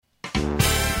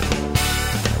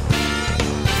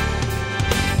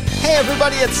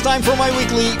everybody, it's time for my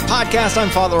weekly podcast.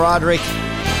 I'm Father Roderick,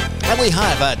 and we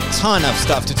have a ton of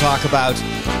stuff to talk about.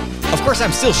 Of course,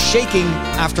 I'm still shaking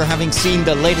after having seen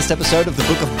the latest episode of the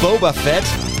Book of Boba Fett,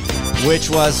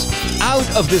 which was out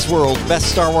of this world.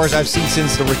 Best Star Wars I've seen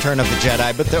since The Return of the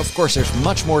Jedi. But of course, there's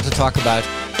much more to talk about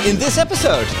in this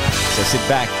episode. So sit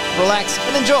back, relax,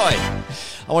 and enjoy.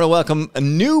 I want to welcome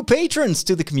new patrons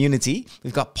to the community.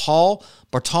 We've got Paul,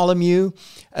 Bartholomew,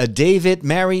 David,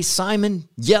 Mary, Simon,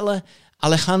 Jelle,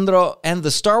 Alejandro, and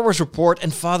the Star Wars Report,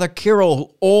 and Father Kirill,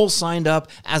 who all signed up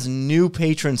as new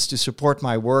patrons to support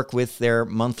my work with their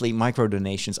monthly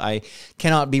micro-donations. I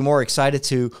cannot be more excited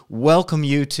to welcome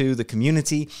you to the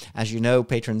community. As you know,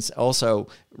 patrons also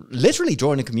literally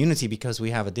join the community because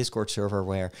we have a Discord server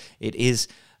where it is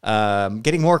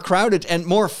getting more crowded and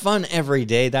more fun every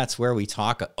day. That's where we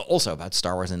talk also about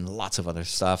Star Wars and lots of other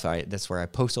stuff. That's where I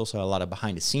post also a lot of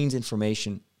behind-the-scenes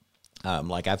information.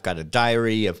 Like I've got a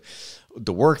diary of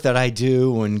the work that I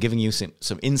do and giving you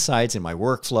some insights in my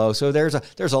workflow. So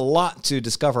there's a lot to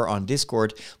discover on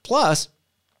Discord. Plus,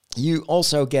 you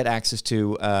also get access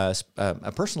to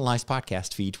a personalized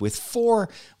podcast feed with 4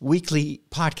 weekly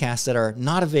podcasts that are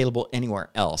not available anywhere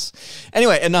else.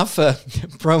 Anyway, enough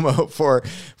promo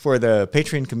for the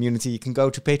Patreon community. You can go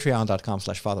to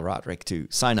patreon.com/Father Roderick to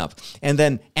sign up. And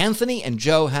then Anthony and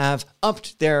Joe have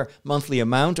upped their monthly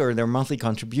amount or their monthly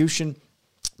contribution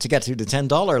to get to the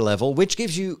 $10 level, which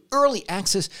gives you early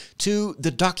access to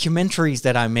the documentaries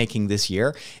that I'm making this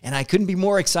year. And I couldn't be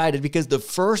more excited because the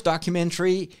first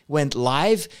documentary went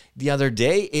live the other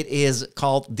day. It is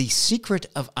called The Secret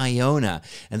of Iona.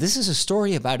 And this is a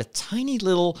story about a tiny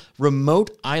little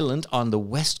remote island on the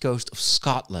west coast of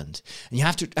Scotland. And you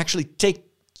have to actually take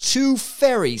 2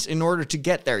 ferries in order to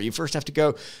get there. You first have to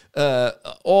go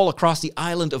all across the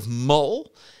island of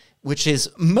Mull, which is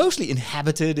mostly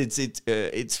inhabited.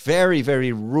 It's very,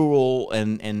 very rural,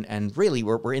 and really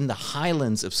we're in the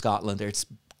Highlands of Scotland. It's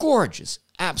gorgeous,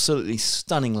 absolutely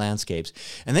stunning landscapes.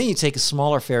 And then you take a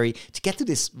smaller ferry to get to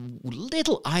this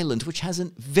little island, which has a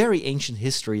very ancient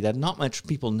history that not much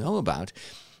people know about.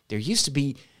 There used to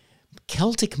be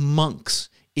Celtic monks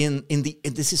in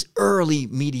this is early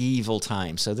medieval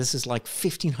time. So this is like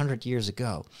 1,500 years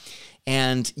ago.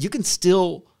 And you can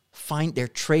still find their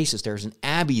traces. There's an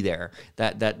abbey there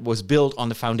that was built on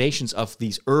the foundations of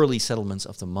these early settlements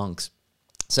of the monks.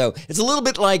 So it's a little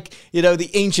bit like, the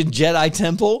ancient Jedi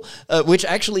temple, which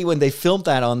actually when they filmed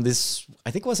that on this,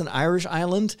 I think it was an Irish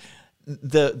island,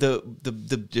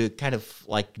 the kind of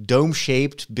like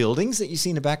dome-shaped buildings that you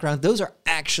see in the background, those are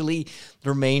actually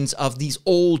the remains of these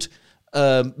old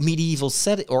early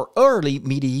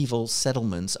medieval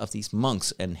settlements of these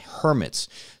monks and hermits.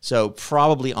 So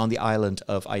probably on the island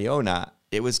of Iona,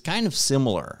 it was kind of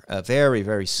similar, very,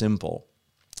 very simple.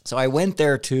 So I went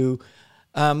there to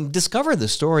discover the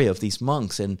story of these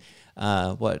monks. And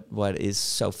what is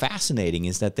so fascinating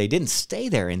is that they didn't stay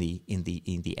there in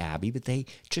the abbey, but they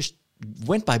just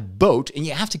went by boat. And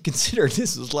you have to consider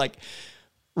this was like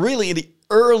really in the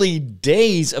early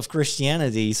days of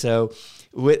Christianity. So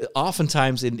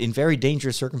oftentimes in very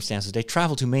dangerous circumstances, they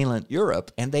traveled to mainland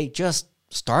Europe and they just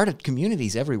started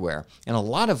communities everywhere. And a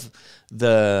lot of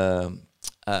the,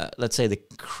 let's say, the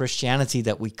Christianity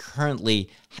that we currently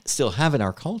still have in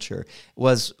our culture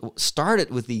was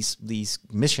started with these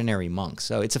missionary monks.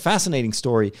 So it's a fascinating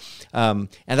story. And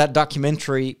that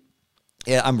documentary,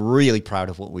 I'm really proud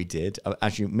of what we did.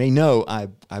 As you may know,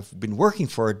 I've been working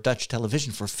for Dutch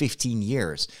television for 15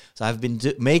 years. So I've been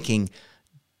making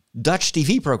Dutch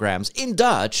TV programs in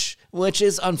Dutch, which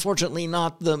is unfortunately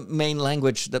not the main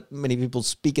language that many people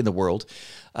speak in the world.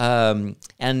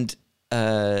 And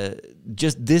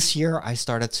just this year, I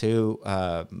started to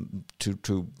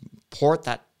port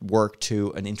that work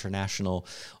to an international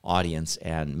audience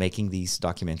and making these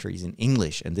documentaries in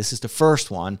English. And this is the first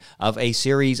one of a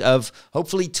series of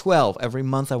hopefully 12. Every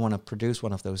month I want to produce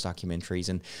one of those documentaries.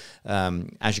 And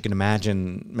as you can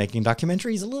imagine, making a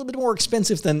documentary is a little bit more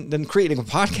expensive than creating a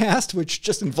podcast, which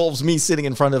just involves me sitting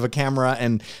in front of a camera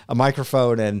and a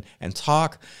microphone and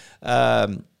talk.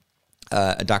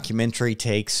 A documentary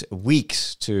takes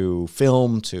weeks to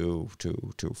film, to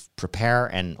prepare,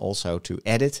 and also to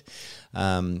edit.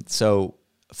 So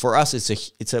for us,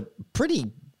 it's a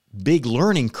pretty big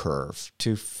learning curve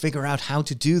to figure out how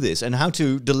to do this and how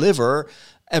to deliver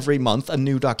every month a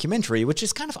new documentary, which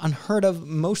is kind of unheard of.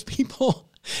 Most people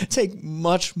take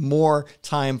much more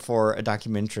time for a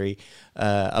documentary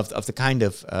of the kind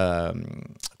of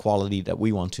quality that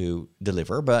we want to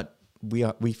deliver, but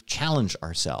we've challenged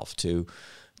ourselves to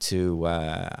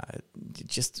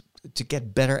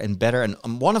get better and better.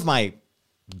 And one of my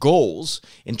goals.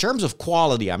 In terms of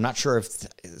quality, I'm not sure if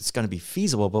it's going to be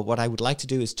feasible, but what I would like to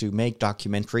do is to make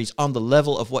documentaries on the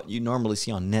level of what you normally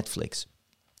see on Netflix.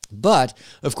 But,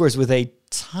 of course, with a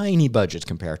tiny budget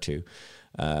compared to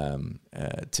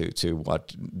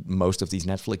what most of these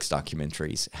Netflix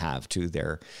documentaries have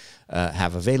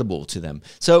available to them.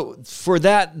 So for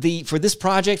this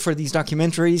project, for these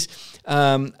documentaries,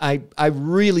 I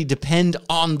really depend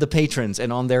on the patrons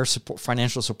and on their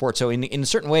financial support. So in a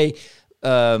certain way,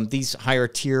 these higher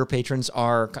tier patrons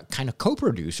are kind of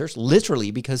co-producers,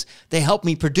 literally, because they help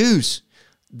me produce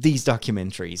these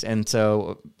documentaries. And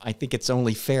so I think it's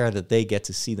only fair that they get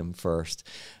to see them first.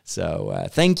 So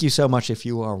thank you so much if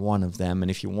you are one of them. And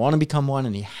if you want to become one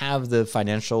and you have the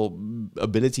financial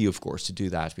ability, of course, to do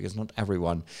that, because not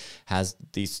everyone has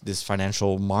this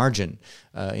financial margin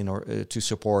in order to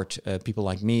support people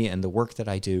like me and the work that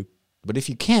I do. But if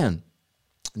you can,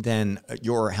 then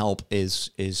your help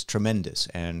is tremendous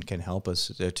and can help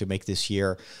us to make this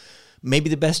year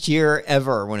maybe the best year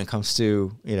ever when it comes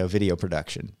to video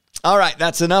production. All right,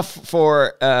 that's enough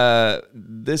for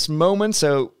this moment.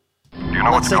 So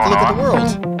let's take a look at the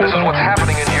world. This is what's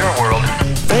happening in your world.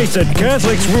 Face it,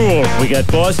 Catholics rule. We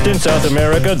got Boston, South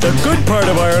America, the good part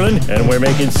of Ireland, and we're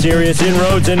making serious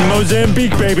inroads in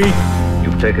Mozambique, baby.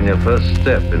 You've taken your first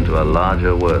step into a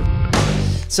larger world.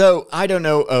 So I don't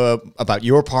know about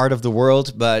your part of the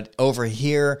world, but over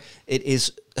here it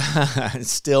is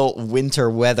still winter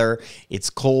weather. It's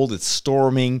cold, it's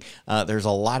storming, there's a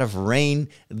lot of rain.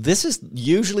 This is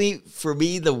usually, for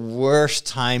me, the worst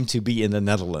time to be in the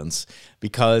Netherlands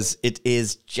because it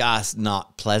is just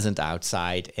not pleasant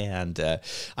outside. And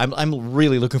I'm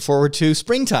really looking forward to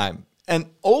springtime. And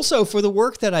also for the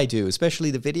work that I do,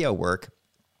 especially the video work,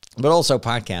 but also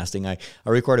podcasting. I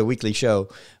record a weekly show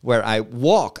where I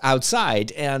walk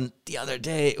outside, and the other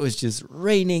day it was just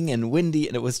raining and windy,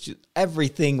 and it was just,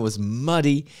 everything was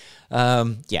muddy.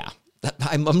 I'm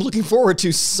looking forward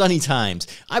to sunny times.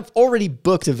 I've already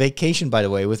booked a vacation, by the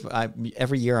way.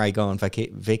 Every year I go on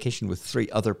vacation with 3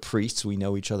 other priests we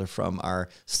know each other from our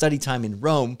study time in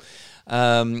Rome,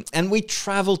 and we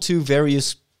travel to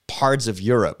various parts of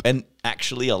Europe, and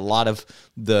actually a lot of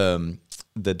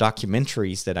the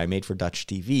documentaries that I made for Dutch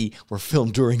TV were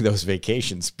filmed during those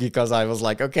vacations because I was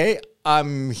like, okay,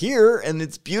 I'm here and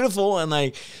it's beautiful, and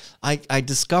I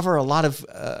discover a lot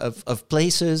of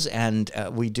places, and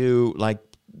we do like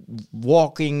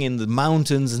walking in the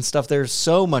mountains and stuff. There's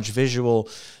so much visual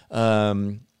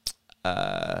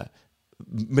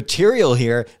material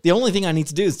here. The only thing I need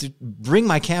to do is to bring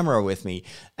my camera with me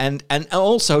and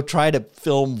also try to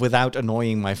film without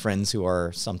annoying my friends who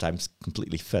are sometimes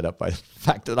completely fed up by the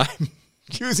fact that I'm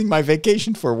using my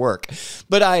vacation for work.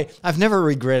 But I've never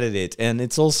regretted it, and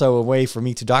it's also a way for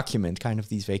me to document kind of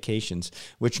these vacations,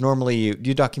 which normally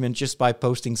you document just by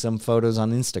posting some photos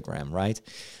on Instagram, right?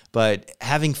 But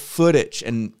having footage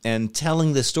and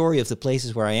telling the story of the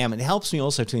places where I am, it helps me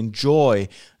also to enjoy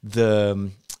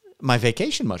my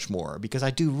vacation much more because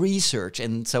I do research.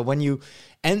 And so when you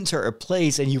enter a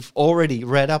place and you've already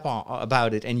read up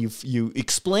about it and you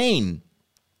explain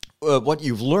what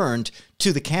you've learned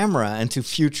to the camera and to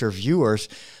future viewers,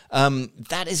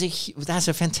 that's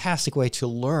a fantastic way to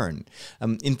learn.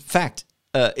 In fact,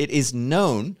 it is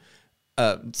known,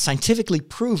 scientifically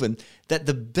proven, that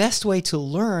the best way to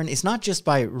learn is not just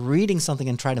by reading something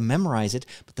and try to memorize it,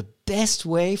 but the best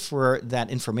way for that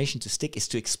information to stick is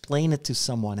to explain it to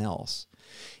someone else.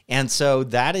 And so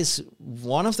that is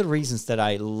one of the reasons that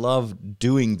I love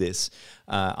doing this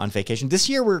on vacation. This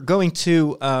year we're going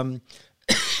to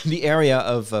the area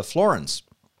of Florence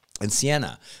and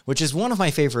Siena, which is one of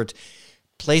my favorite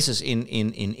places in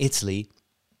Italy.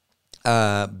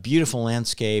 Beautiful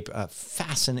landscape,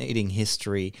 fascinating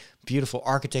history, beautiful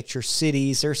architecture,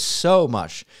 cities. There's so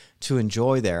much to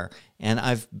enjoy there. And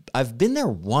I've been there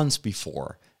once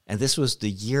before, and this was the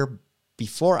year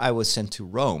before I was sent to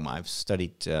Rome. I've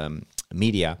studied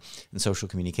media and social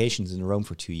communications in Rome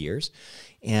for 2 years.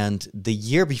 And the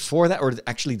year before that, or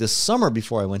actually the summer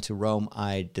before I went to Rome,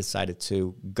 I decided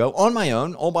to go on my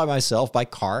own, all by myself, by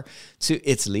car, to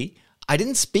Italy. I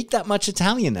didn't speak that much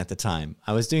Italian at the time.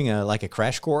 I was doing a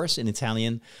crash course in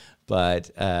Italian,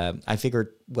 but I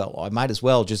figured, well, I might as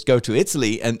well just go to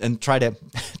Italy and try to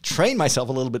train myself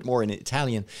a little bit more in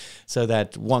Italian so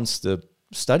that once the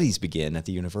studies begin at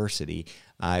the university,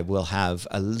 I will have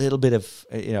a little bit of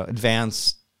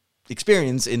advanced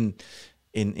experience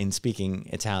in speaking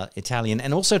Italian,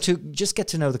 and also to just get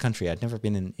to know the country. I'd never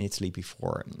been in Italy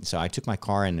before. So I took my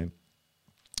car and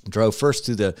drove first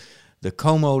to the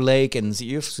Como Lake, and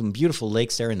you have some beautiful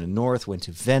lakes there in the north. Went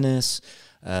to Venice,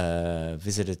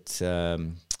 visited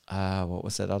what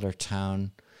was that other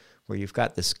town where you've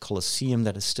got this Colosseum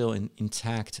that is still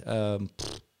intact?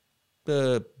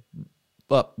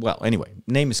 Well, anyway,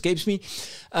 name escapes me.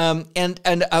 And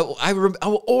I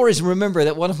will always remember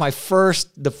that one of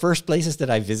the first places that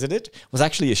I visited was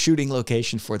actually a shooting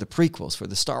location for the prequels, for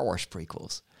the Star Wars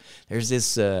prequels. There's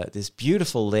this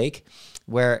beautiful lake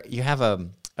where you have a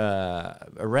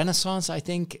Renaissance, I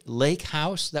think, lake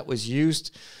house that was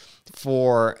used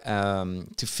for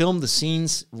to film the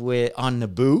scenes on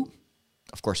Naboo.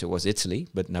 Of course, it was Italy,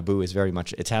 but Naboo is very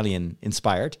much Italian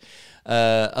inspired,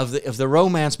 of the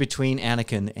romance between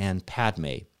Anakin and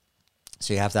Padme.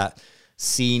 So you have that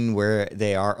scene where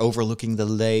they are overlooking the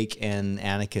lake, and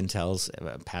Anakin tells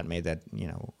Padme that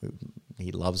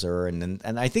he loves her, and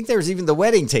I think there's even the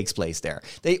wedding takes place there.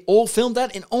 They all filmed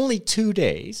that in only 2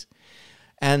 days,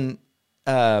 and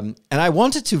I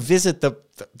wanted to visit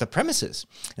the premises,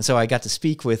 and so I got to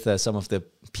speak with some of the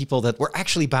people that were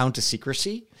actually bound to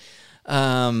secrecy.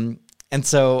 And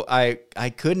so I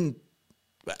couldn't,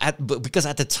 because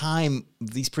at the time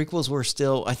these prequels were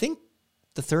still, I think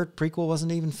the third prequel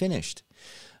wasn't even finished.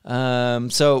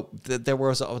 So there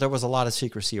was a lot of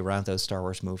secrecy around those Star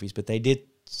Wars movies, but they did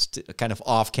kind of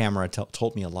off camera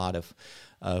told me a lot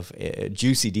of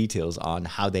juicy details on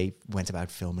how they went about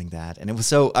filming that. And I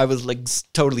was like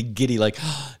totally giddy, like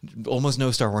almost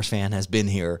no Star Wars fan has been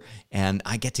here, and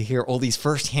I get to hear all these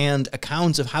firsthand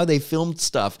accounts of how they filmed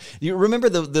stuff. You remember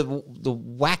the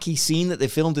wacky scene that they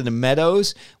filmed in the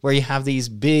meadows where you have these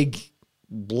big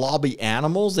blobby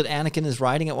animals that Anakin is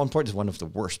riding at one point? Is one of the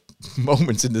worst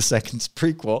moments in the second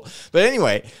prequel. But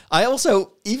anyway, I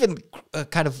also even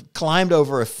kind of climbed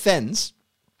over a fence.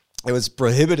 It was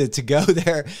prohibited to go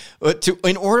there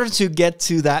in order to get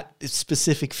to that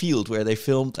specific field where they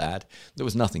filmed that. There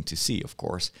was nothing to see, of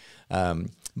course.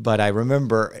 But I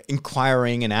remember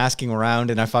inquiring and asking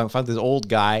around, and I found this old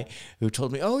guy who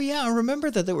told me, "Oh yeah, I remember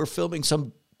that they were filming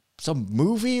some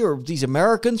movie, or these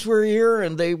Americans were here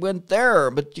and they went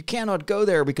there, but you cannot go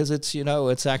there because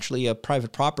it's actually a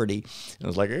private property." And I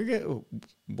was like, okay,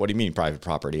 "What do you mean private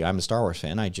property? I'm a Star Wars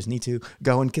fan. I just need to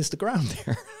go and kiss the ground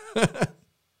there."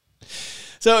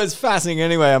 So it's fascinating.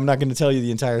 Anyway, I'm not going to tell you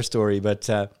the entire story, but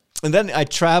and then I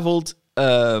traveled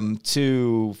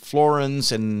to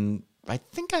Florence, and I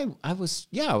think I was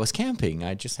camping.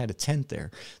 I just had a tent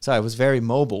there, so I was very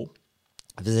mobile.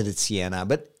 I visited Siena,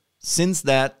 but since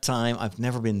that time, I've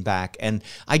never been back. And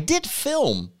I did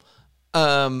film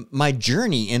my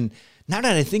journey. And now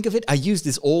that I think of it, I used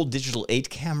this old digital 8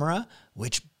 camera,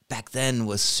 which back then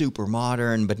was super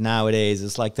modern. But nowadays,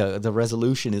 it's like the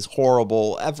resolution is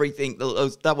horrible. Everything,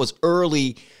 that was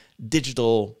early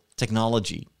digital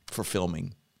technology for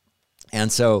filming.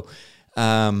 And so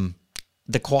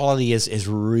the quality is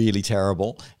really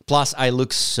terrible. Plus, I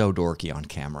look so dorky on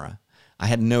camera. I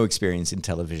had no experience in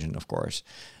television, of course.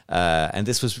 And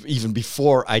this was even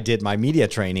before I did my media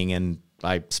training, and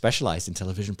I specialized in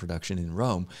television production in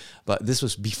Rome. But this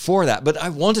was before that. But I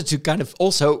wanted to kind of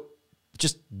also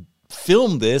just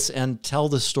film this and tell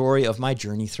the story of my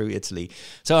journey through Italy.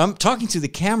 So I'm talking to the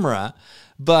camera,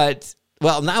 but,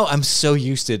 well, now I'm so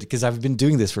used to it because I've been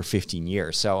doing this for 15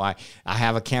 years. So I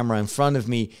have a camera in front of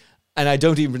me, and I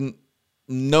don't even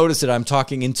notice that I'm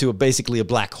talking into basically a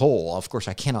black hole. Of course,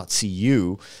 I cannot see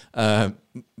you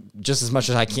just as much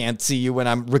as I can't see you when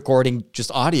I'm recording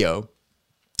just audio.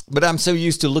 But I'm so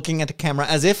used to looking at the camera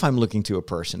as if I'm looking to a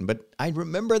person. But I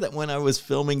remember that when I was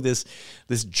filming this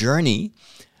journey,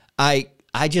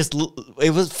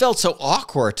 it felt so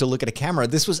awkward to look at a camera.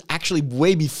 This was actually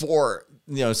way before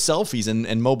selfies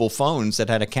and mobile phones that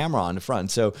had a camera on the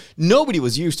front. So nobody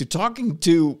was used to talking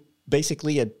to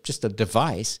basically just a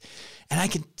device. And I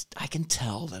can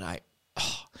tell that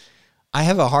I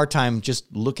have a hard time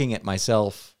just looking at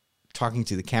myself talking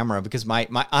to the camera because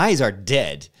my eyes are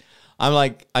dead. I'm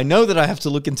like, I know that I have to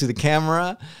look into the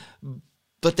camera,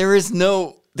 but there is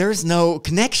no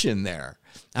connection there.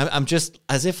 I'm just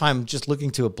as if I'm just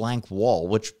looking to a blank wall,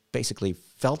 which basically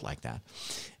felt like that.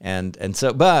 And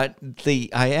so, but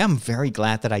I am very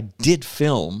glad that I did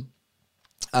film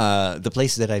the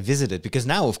places that I visited, because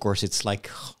now, of course, it's like,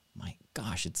 oh my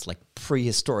gosh, it's like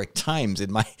prehistoric times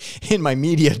in my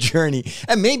media journey.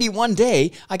 And maybe one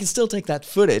day I can still take that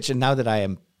footage, and now that I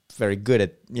am very good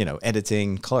at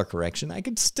editing, color correction, I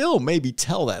could still maybe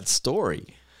tell that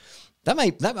story. That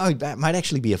might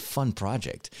actually be a fun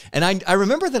project. And I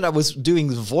remember that I was doing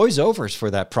voiceovers for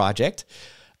that project.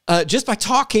 Just by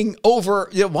talking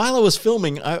over, while I was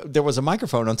filming, there was a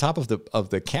microphone on top of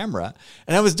the camera,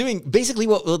 and I was doing basically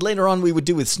what later on we would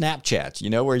do with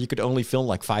Snapchat, where you could only film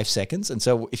like 5 seconds. And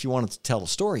so if you wanted to tell a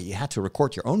story, you had to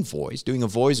record your own voice, doing a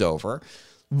voiceover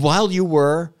while you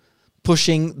were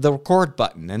pushing the record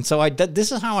button. And so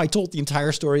this is how I told the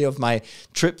entire story of my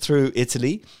trip through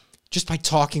Italy, just by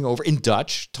talking over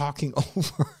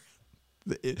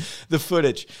the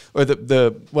footage or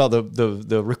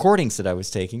the recordings that I was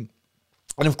taking.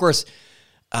 And of course,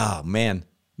 oh man,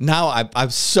 now I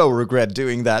so regret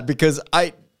doing that because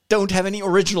I don't have any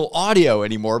original audio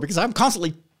anymore because I'm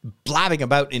constantly blabbing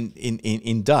about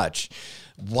in Dutch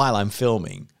while I'm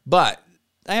filming. But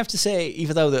I have to say,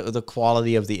 even though the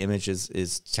quality of the image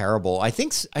is terrible, I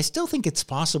still think it's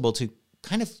possible to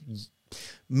kind of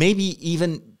maybe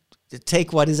even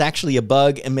take what is actually a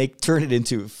bug and turn it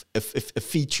into a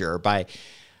feature by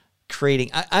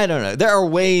creating. I don't know. There are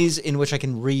ways in which I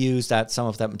can reuse some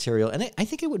of that material, and I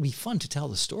think it would be fun to tell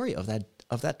the story of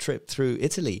that trip through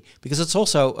Italy because it's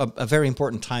also a very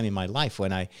important time in my life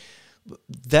when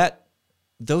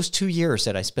those 2 years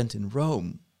that I spent in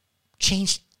Rome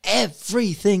changed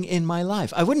everything in my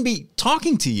life. I wouldn't be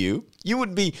talking to you. You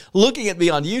wouldn't be looking at me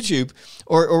on YouTube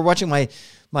or watching my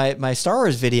Star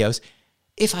Wars videos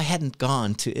if I hadn't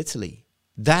gone to Italy.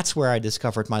 That's where I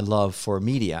discovered my love for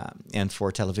media and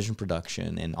for television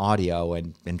production and audio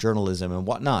and journalism and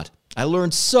whatnot. I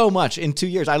learned so much in 2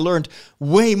 years. I learned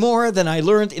way more than I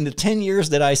learned in the 10 years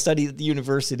that I studied at the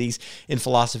universities in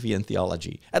philosophy and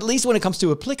theology, at least when it comes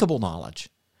to applicable knowledge.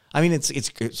 I mean, it's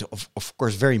of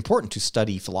course very important to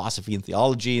study philosophy and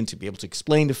theology and to be able to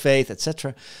explain the faith,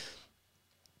 etc.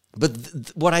 But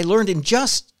what I learned in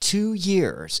just 2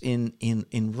 years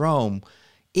in Rome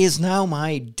is now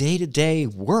my day-to-day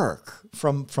work.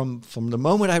 From the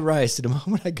moment I rise to the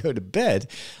moment I go to bed,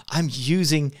 I'm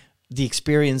using the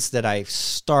experience that I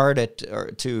started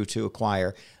to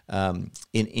acquire in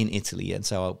Italy. And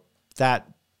so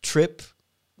that trip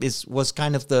was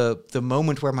kind of the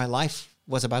moment where my life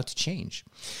was about to change.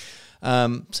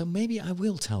 So maybe I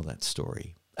will tell that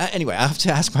story. Anyway, I have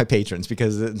to ask my patrons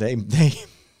because they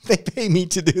pay me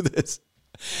to do this.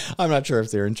 I'm not sure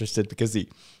if they're interested because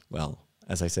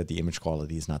as I said, the image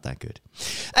quality is not that good.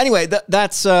 Anyway,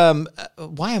 that's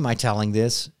why am I telling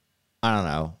this? I don't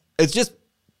know. It's just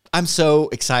I'm so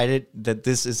excited that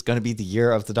this is going to be the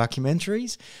year of the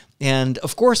documentaries. And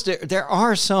of course, there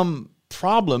are some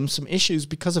problems, some issues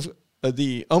because of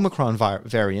the Omicron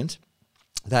variant.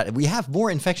 That we have more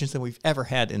infections than we've ever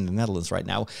had in the Netherlands right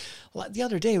now. The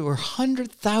other day, there were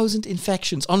 100,000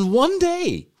 infections on one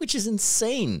day, which is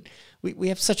insane. We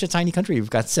have such a tiny country.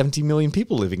 We've got 70 million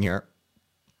people living here.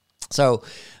 So,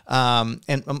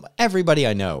 everybody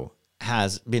I know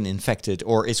has been infected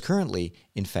or is currently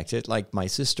infected. Like my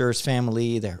sister's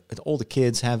family, all the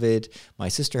kids have it. My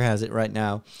sister has it right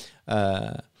now.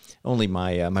 Only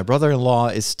my brother-in-law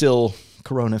is still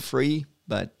corona-free,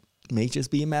 but may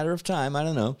just be a matter of time. I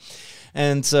don't know.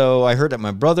 And so I heard that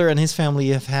my brother and his family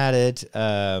have had it.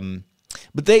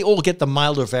 But they all get the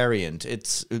milder variant.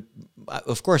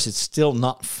 Of course, it's still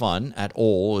not fun at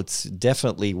all. It's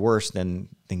definitely worse than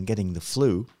getting the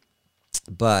flu.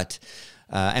 But,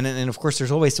 and of course,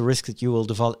 there's always the risk that you will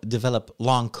develop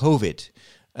long COVID,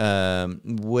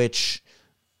 which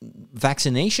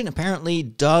vaccination apparently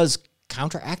does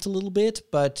counteract a little bit,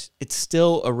 but it's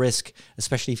still a risk,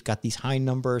 especially if you've got these high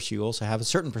numbers. You also have a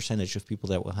certain percentage of people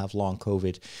that will have long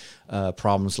COVID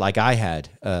problems like I had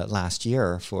last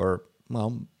year for,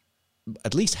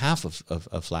 at least half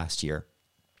of last year.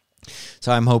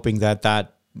 So I'm hoping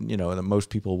that most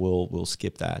people will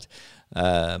skip that.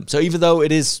 So even though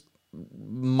it is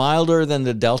milder than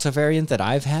the Delta variant that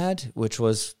I've had, which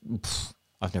was,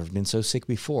 I've never been so sick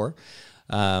before,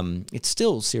 it's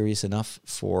still serious enough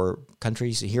for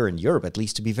countries here in Europe, at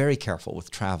least, to be very careful with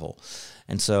travel.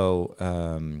 And so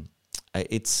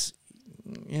it's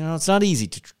not easy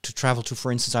to travel to.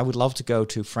 For instance, I would love to go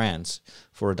to France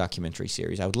for a documentary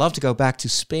series. I would love to go back to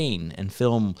Spain and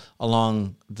film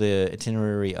along the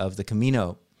itinerary of the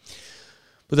Camino.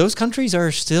 But those countries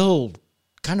are still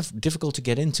kind of difficult to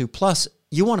get into. Plus,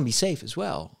 you want to be safe as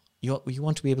well. You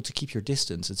want to be able to keep your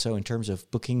distance. And so in terms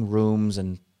of booking rooms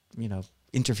and,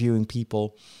 interviewing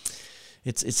people,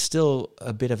 it's still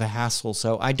a bit of a hassle.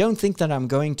 So I don't think that I'm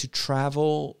going to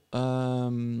travel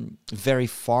very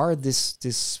far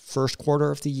this first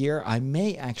quarter of the year. I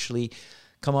may actually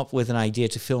come up with an idea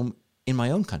to film in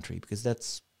my own country because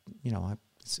that's,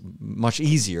 it's much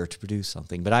easier to produce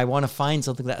something. But I want to find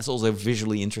something that's also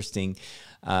visually interesting,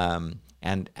 and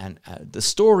the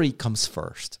story comes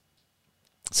first.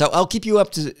 So I'll keep you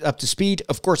up to speed.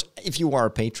 Of course, if you are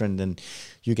a patron, then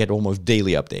you get almost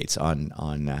daily updates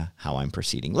on how I'm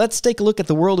proceeding. Let's take a look at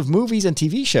the world of movies and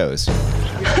TV shows.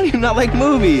 How do you not like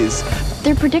movies?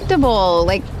 They're predictable.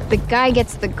 Like, the guy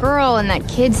gets the girl, and that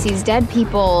kid sees dead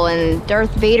people, and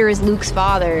Darth Vader is Luke's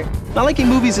father. Not liking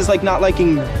movies is like not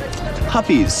liking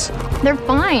puppies. They're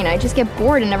fine. I just get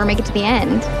bored and never make it to the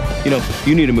end. You know,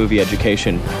 you need a movie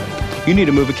education. You need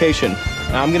a movication.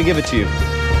 I'm gonna give it to you.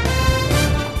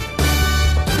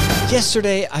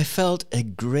 Yesterday, I felt a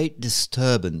great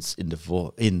disturbance in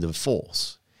the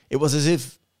force. It was as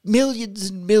if millions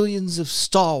and millions of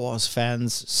Star Wars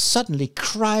fans suddenly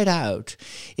cried out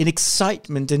in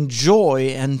excitement and joy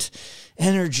and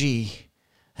energy,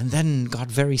 and then got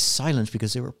very silent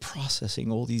because they were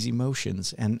processing all these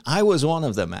emotions. And I was one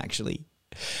of them, actually.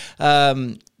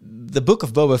 The Book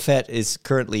of Boba Fett is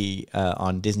currently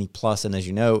on Disney Plus, and as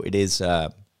you know, it is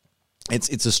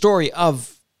it's a story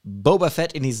of Boba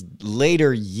Fett in his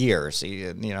later years.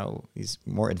 He's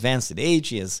more advanced in age.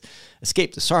 He has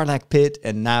escaped the Sarlacc pit,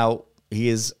 and now he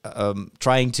is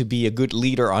trying to be a good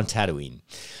leader on Tatooine.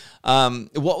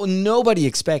 What nobody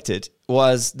expected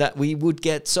was that we would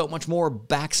get so much more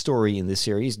backstory in this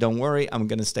series. Don't worry, I'm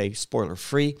going to stay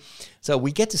spoiler-free. So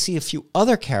we get to see a few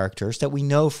other characters that we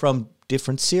know from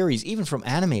different series, even from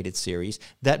animated series,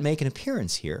 that make an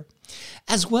appearance here,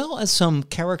 as well as some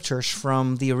characters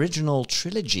from the original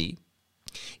trilogy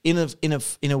in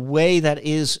a way that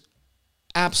is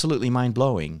absolutely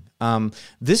mind-blowing.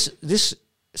 This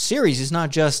series is not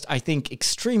just, I think,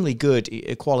 extremely good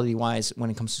quality-wise when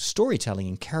it comes to storytelling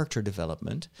and character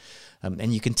development,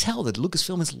 and you can tell that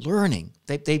Lucasfilm is learning.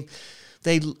 I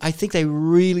think they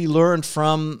really learned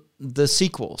from the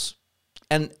sequels,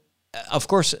 and of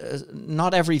course,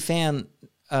 not every fan,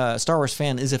 Star Wars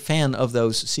fan, is a fan of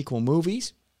those sequel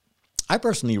movies. I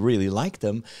personally really like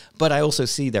them, but I also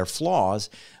see their flaws.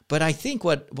 But I think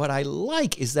what I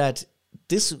like is that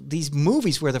these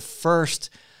movies were the first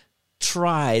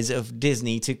tries of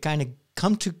Disney to kind of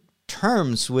come to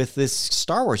terms with this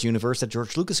Star Wars universe that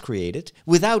George Lucas created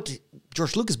without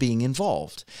George Lucas being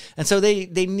involved. And so they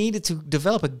needed to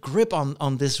develop a grip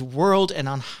on this world and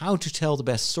on how to tell the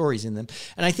best stories in them.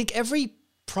 And I think every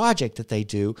project that they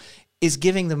do is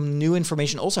giving them new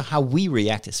information, also how we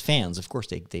react as fans. Of course,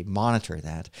 they monitor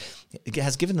that. It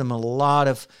has given them a lot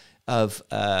of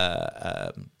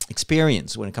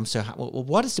experience when it comes to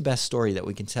what is the best story that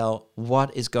we can tell,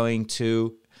 what is going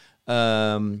to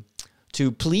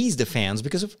please the fans,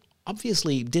 because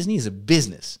obviously Disney is a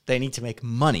business. They need to make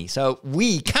money. So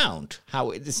we count how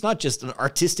it's not just an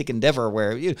artistic endeavor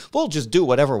where we'll just do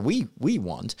whatever we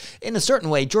want. In a certain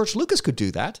way, George Lucas could do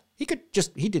that. He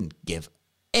didn't give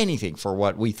anything for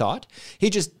what we thought. He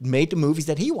just made the movies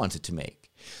that he wanted to make.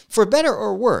 For better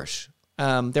or worse,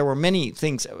 there were many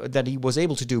things that he was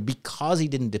able to do because he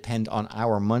didn't depend on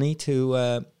our money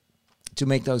to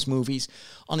make those movies.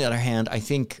 On the other hand, I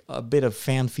think a bit of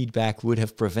fan feedback would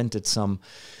have prevented some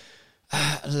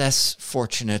less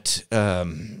fortunate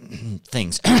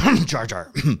things. Jar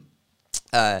Jar.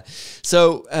 And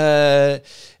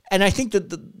I think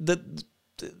that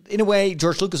in a way,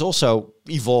 George Lucas also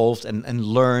evolved and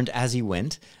learned as he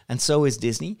went, and so is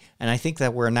Disney. And I think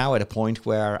that we're now at a point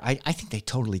where I think they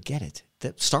totally get it.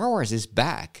 That Star Wars is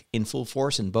back in full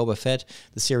force, and Boba Fett,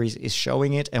 the series, is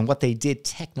showing it. And what they did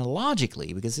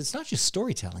technologically, because it's not just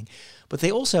storytelling, but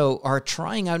they also are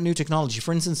trying out new technology.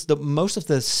 For instance, most of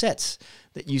the sets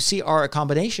that you see are a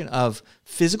combination of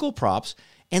physical props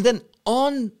and then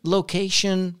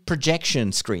on-location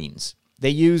projection screens.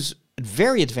 They use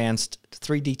very advanced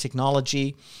 3D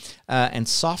technology and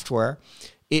software,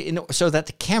 so that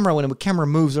the camera, when the camera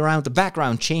moves around, the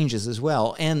background changes as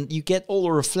well, and you get all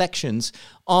the reflections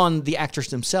on the actors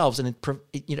themselves, and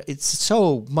it's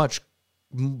so much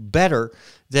better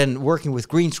than working with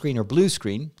green screen or blue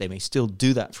screen. They may still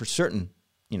do that for certain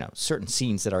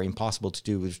scenes that are impossible to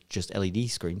do with just LED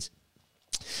screens.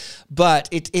 But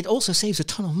it also saves a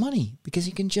ton of money because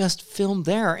you can just film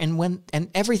there, and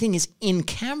everything is in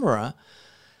camera.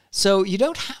 So you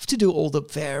don't have to do all the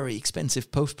very expensive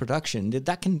post-production.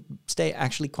 That can stay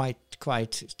actually quite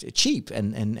cheap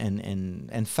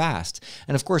and fast.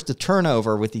 And of course, the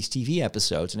turnover with these TV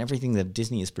episodes and everything that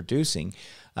Disney is producing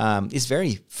is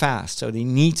very fast. So they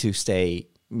need to stay,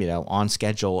 on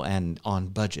schedule and on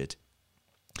budget.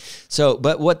 So,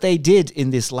 but what they did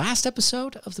in this last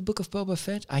episode of the Book of Boba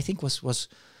Fett, I think was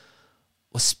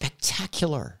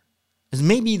spectacular. It's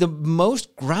maybe the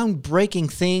most groundbreaking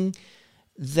thing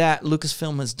that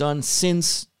Lucasfilm has done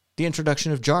since the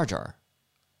introduction of Jar Jar.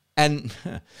 And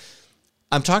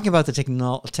I'm talking about the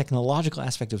technological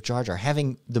aspect of Jar Jar,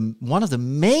 having one of the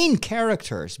main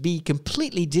characters be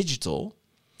completely digital.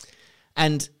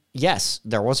 And yes,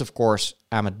 there was, of course,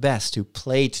 Ahmed Best, who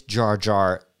played Jar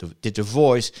Jar, did the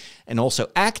voice, and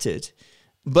also acted.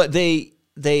 But they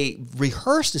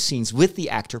rehearsed the scenes with the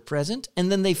actor present,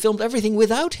 and then they filmed everything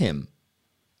without him.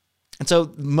 And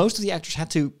so most of the actors had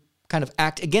to kind of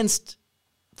act against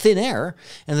thin air,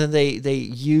 and then they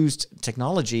used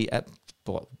technology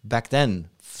back then,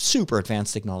 super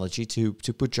advanced technology to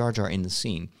put Jar Jar in the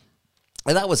scene.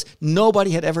 And that was,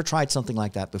 nobody had ever tried something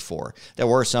like that before. There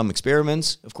were some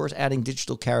experiments, of course, adding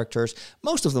digital characters.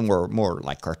 Most of them were more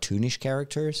like cartoonish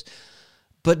characters,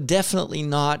 but definitely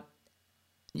not,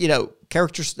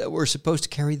 characters that were supposed to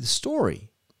carry the story.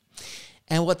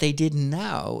 And what they did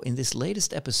now in this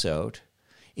latest episode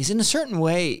is in a certain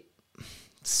way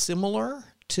similar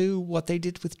to what they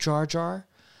did with Jar Jar,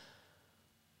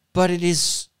 but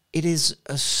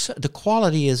the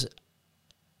quality is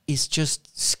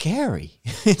just scary.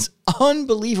 It's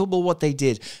unbelievable what they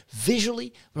did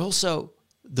visually, but also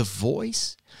the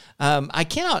voice. I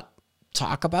cannot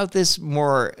talk about this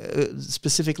more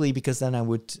specifically because then I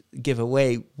would give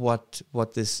away what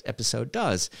this episode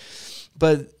does.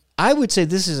 But I would say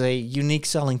this is a unique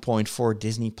selling point for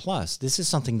Disney Plus. This is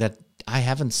something that I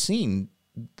haven't seen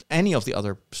any of the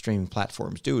other streaming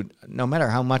platforms do. No matter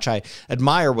how much I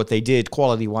admire what they did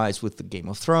quality-wise with the Game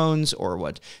of Thrones, or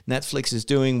what Netflix is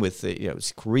doing with the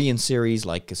Korean series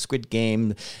like Squid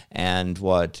Game, and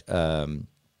what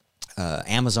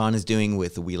Amazon is doing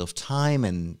with the Wheel of Time,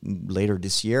 and later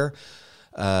this year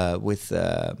with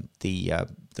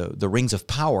the Rings of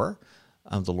Power,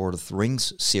 the Lord of the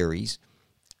Rings series.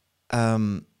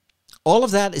 All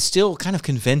of that is still kind of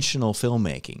conventional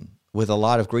filmmaking, with a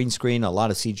lot of green screen, a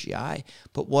lot of CGI.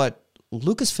 But what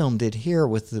Lucasfilm did here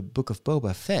with the Book of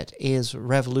Boba Fett is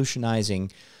revolutionizing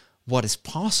what is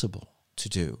possible to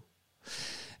do.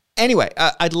 Anyway,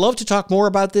 I'd love to talk more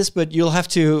about this, but you'll have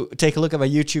to take a look at my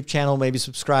YouTube channel, maybe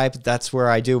subscribe. That's where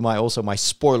I do my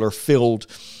spoiler-filled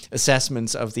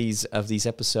assessments of these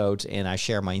episodes, and I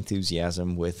share my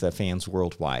enthusiasm with fans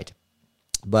worldwide.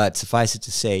 But suffice it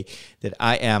to say that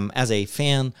I am, as a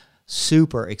fan,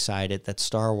 super excited that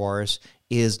Star Wars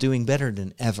is doing better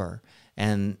than ever,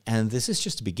 and this is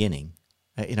just the beginning.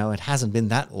 It hasn't been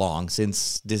that long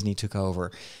since Disney took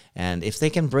over, and if they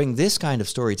can bring this kind of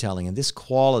storytelling and this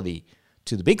quality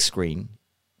to the big screen,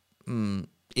 and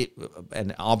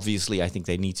obviously I think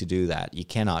they need to do that. You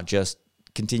cannot just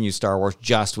continue Star Wars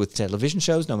just with television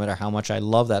shows, no matter how much I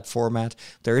love that format.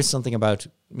 There is something about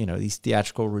these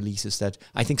theatrical releases that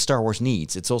I think Star Wars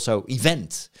needs. It's also an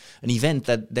event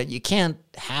that you can't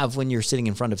have when you're sitting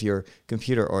in front of your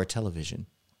computer or a television.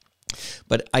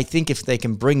 But I think if they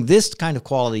can bring this kind of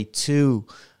quality to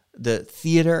the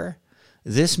theater,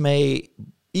 this may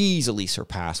easily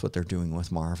surpass what they're doing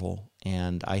with Marvel,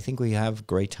 and I think we have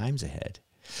great times ahead.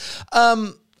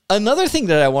 Another thing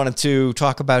that I wanted to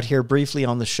talk about here briefly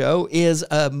on the show is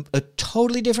a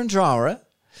totally different genre,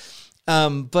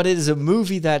 but it is a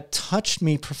movie that touched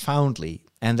me profoundly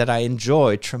and that I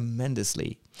enjoyed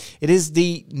tremendously. It is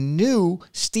the new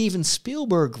Steven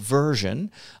Spielberg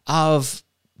version of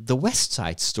The West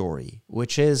Side Story,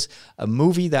 which is a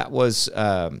movie that was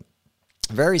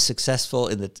very successful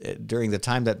during the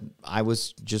time that I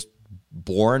was just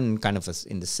born, kind of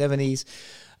in the 70s.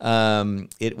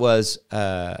 It was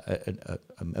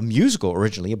a musical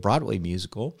originally, a Broadway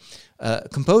musical,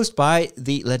 composed by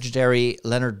the legendary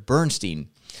Leonard Bernstein,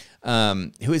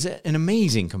 who is an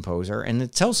amazing composer. And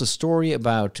it tells a story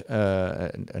about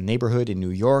a neighborhood in New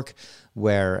York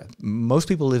where most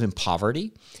people live in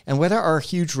poverty, and where there are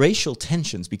huge racial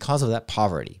tensions because of that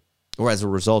poverty, or as a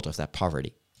result of that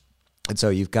poverty. And so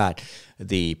you've got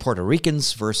the Puerto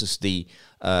Ricans versus the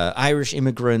Irish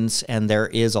immigrants, and there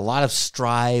is a lot of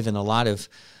strife and a lot of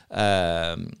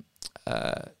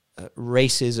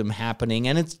racism happening,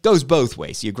 and it goes both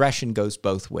ways. The aggression goes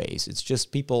both ways. It's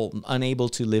just people unable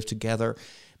to live together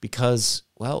because,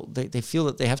 well, they feel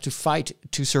that they have to fight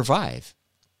to survive.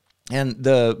 And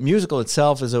the musical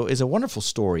itself is a wonderful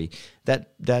story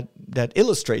that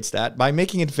illustrates that by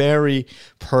making it very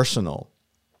personal.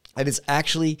 And it's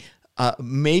actually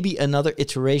maybe another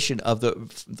iteration of the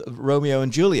Romeo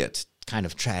and Juliet kind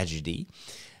of tragedy.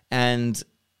 And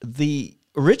the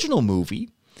original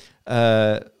movie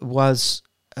was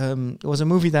a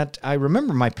movie that I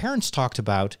remember my parents talked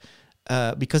about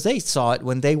because they saw it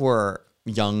when they were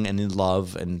young and in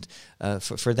love, and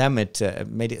for them it's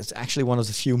actually one of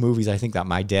the few movies I think that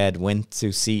my dad went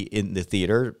to see in the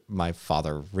theater. My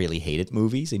father really hated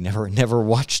movies. He never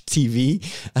watched TV,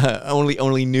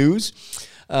 only news.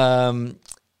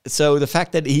 So the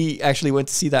fact that he actually went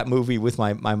to see that movie with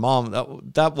my mom,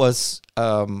 that was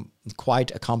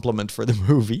quite a compliment for the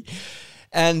movie.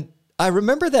 And I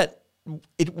remember that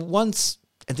it once,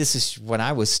 and this is when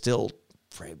I was still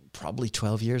probably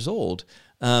 12 years old,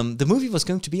 the movie was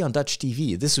going to be on Dutch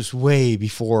TV. This was way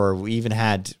before we even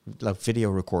had video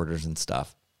recorders and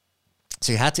stuff.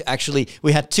 So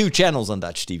we had two channels on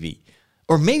Dutch TV.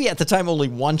 or maybe at the time only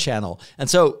one channel. And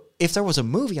so if there was a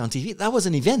movie on TV, that was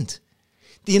an event.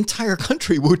 The entire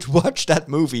country would watch that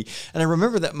movie. And I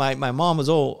remember that my mom was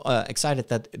all excited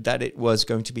that it was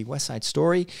going to be West Side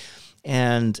Story.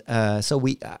 And so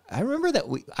I remember that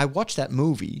I watched that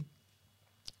movie,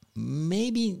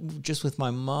 maybe just with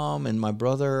my mom and my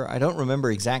brother. I don't remember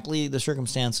exactly the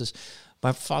circumstances.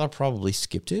 My father probably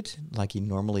skipped it like he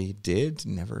normally did.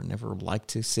 Never liked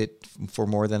to sit for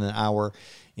more than an hour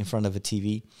in front of a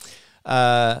TV.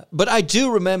 But I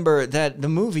do remember that the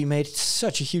movie made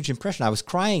such a huge impression. I was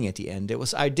crying at the end.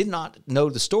 I did not know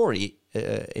the story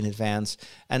in advance,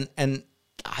 and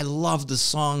I love the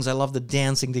songs. I love the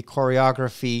dancing, the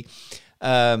choreography.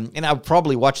 And I would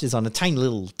probably watch this on a tiny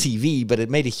little TV, but it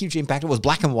made a huge impact. It was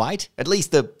black and white. At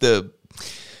least the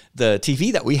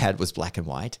TV that we had was black and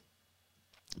white.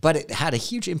 But it had a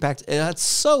huge impact. It had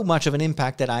so much of an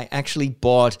impact that I actually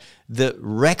bought the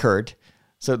record.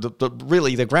 So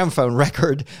the gramophone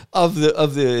record of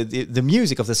the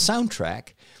music of the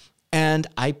soundtrack, and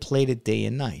I played it day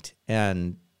and night.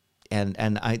 And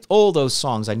all those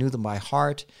songs, I knew them by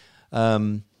heart.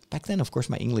 Back then, of course,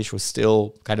 my English was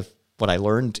still kind of what I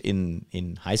learned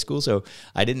in high school, so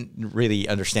I didn't really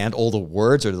understand all the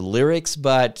words or the lyrics,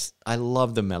 but I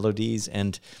loved the melodies.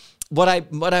 And what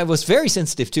I was very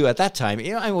sensitive to at that time,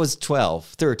 I was 12,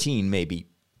 13 maybe,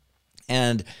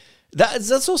 and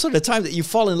that's also the time that you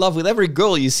fall in love with every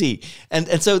girl you see.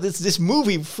 And so this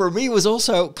movie for me was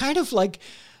also kind of like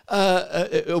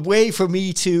a way for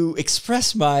me to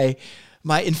express my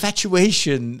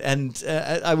infatuation, and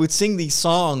I would sing these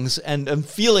songs and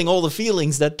feeling all the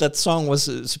feelings that song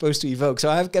was supposed to evoke. So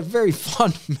I've got very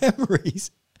fond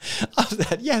memories of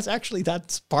that. Yes, actually,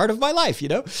 that's part of my life,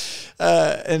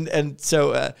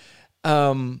 So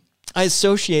I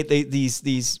associate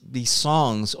these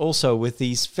songs also with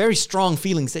these very strong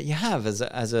feelings that you have as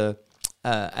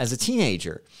a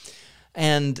teenager,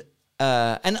 and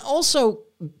also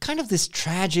kind of this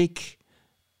tragic.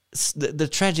 The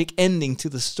tragic ending to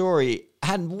the story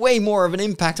had way more of an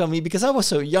impact on me because I was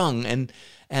so young,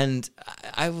 and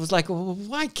I was like, well,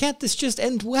 why can't this just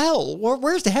end well?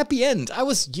 Where's the happy end? I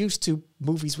was used to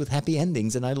movies with happy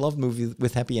endings, and I love movies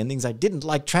with happy endings. I didn't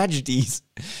like tragedies,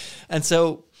 and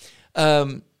so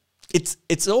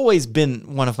it's always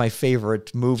been one of my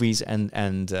favorite movies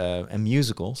and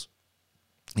musicals.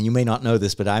 And you may not know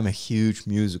this, but I'm a huge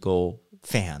musical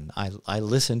fan. I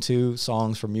listen to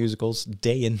songs from musicals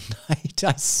day and night.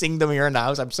 I sing them here in the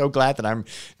house. I'm so glad that I'm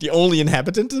the only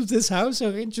inhabitant of this house, so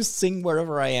I can just sing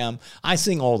wherever I am. I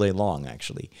sing all day long,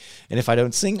 actually. And if I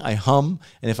don't sing, I hum.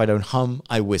 And if I don't hum,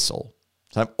 I whistle.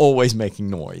 So I'm always making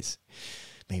noise.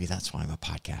 Maybe that's why I'm a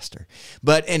podcaster.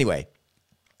 But anyway,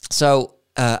 so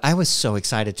I was so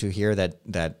excited to hear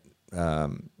that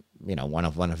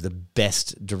one of the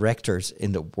best directors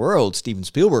in the world, Steven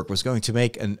Spielberg, was going to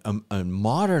make a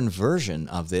modern version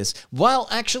of this, while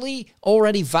actually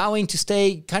already vowing to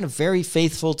stay kind of very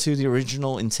faithful to the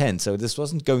original intent. So this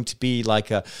wasn't going to be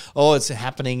like it's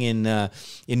happening in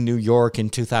New York in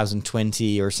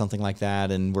 2020 or something like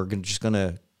that, and we're just going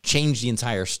to change the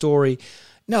entire story.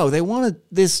 No, they wanted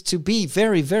this to be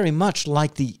very, very much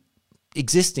like the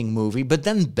existing movie, but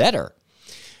then better.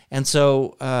 And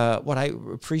so what I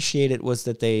appreciated was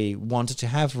that they wanted to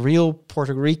have real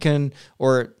Puerto Rican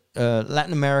or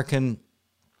Latin American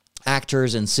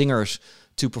actors and singers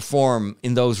to perform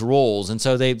in those roles. And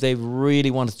so they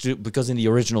really wanted to do, because in the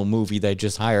original movie, they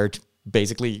just hired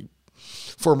basically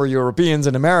former Europeans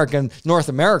and North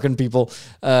American people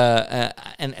and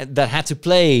that had to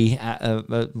play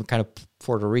kind of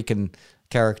Puerto Rican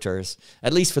characters,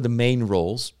 at least for the main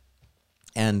roles.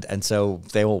 And so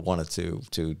they all wanted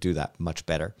to do that much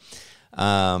better.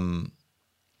 And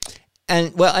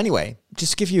well, anyway,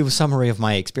 just to give you a summary of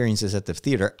my experiences at the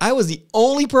theater, I was the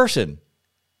only person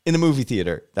in the movie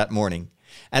theater that morning.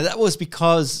 And that was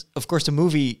because, of course, the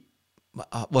movie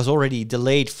was already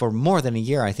delayed for more than a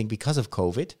year, I think, because of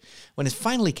COVID. When it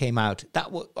finally came out,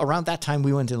 around that time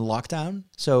we went in lockdown.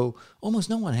 So almost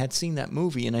no one had seen that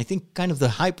movie. And I think kind of the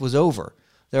hype was over.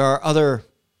 There are other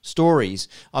stories,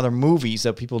 other movies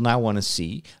that people now want to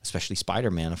see, especially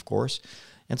Spider-Man, of course.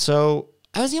 And so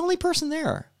I was the only person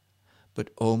there. But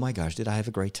oh my gosh, did I have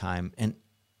a great time. And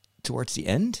towards the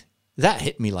end, that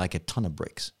hit me like a ton of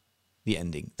bricks, the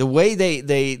ending. The way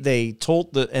they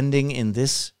told the ending in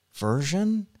this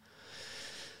version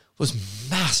was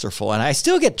masterful. And I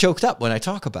still get choked up when I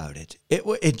talk about it.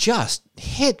 It just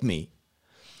hit me.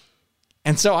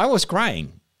 And so I was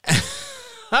crying.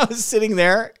 I was sitting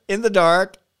there in the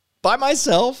dark by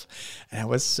myself, and I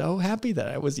was so happy that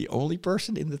I was the only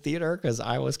person in the theater because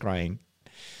I was crying.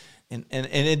 And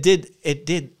it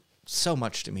did so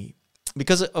much to me.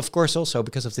 Because, of course, also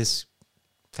because of this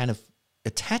kind of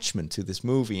attachment to this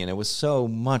movie, and it was so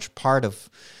much part of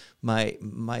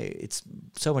it's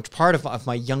so much part of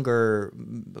my younger,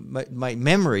 my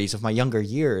memories of my younger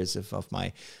years, of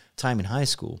my time in high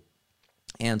school.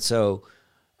 And so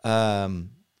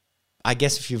I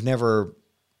guess if you've never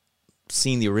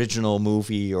seen the original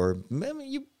movie, or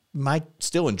you might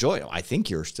still enjoy it. I think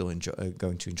you're still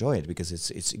going to enjoy it because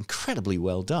it's incredibly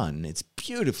well done. It's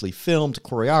beautifully filmed.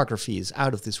 Choreography is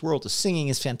out of this world. The singing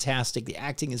is fantastic. The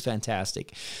acting is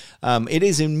fantastic. It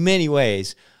is in many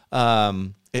ways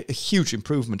a huge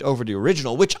improvement over the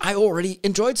original, which I already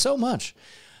enjoyed so much.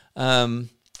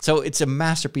 So it's a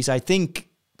masterpiece. I think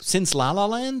since La La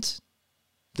Land,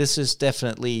 this is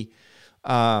definitely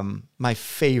my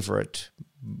favorite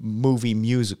movie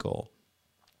musical.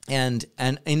 And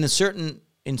in certain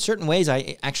ways,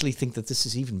 I actually think that this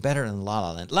is even better than La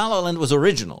La Land. La La Land was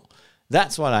original.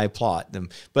 That's what I applaud them.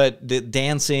 But the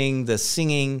dancing, the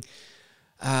singing,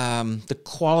 the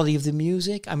quality of the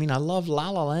music. I mean, I love La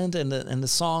La Land and the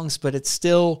songs, but it's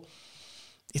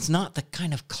not the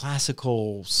kind of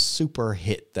classical super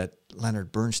hit that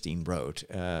Leonard Bernstein wrote.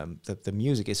 The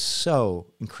music is so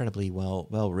incredibly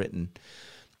well written.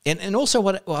 And also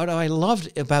what I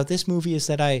loved about this movie is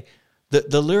that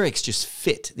the lyrics just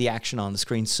fit the action on the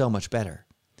screen so much better.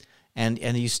 And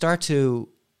you start to,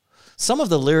 some of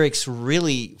the lyrics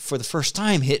really, for the first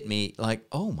time, hit me like,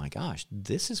 oh my gosh,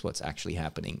 this is what's actually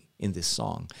happening in this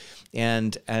song.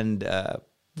 And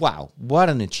wow, what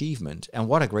an achievement, and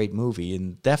what a great movie,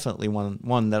 and definitely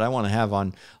one that I want to have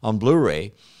on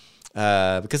Blu-ray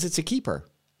because it's a keeper.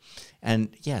 And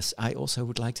yes, I also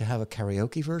would like to have a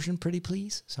karaoke version, pretty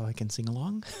please, so I can sing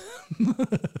along.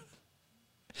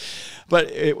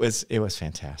 But it was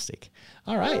fantastic.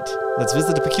 All right, let's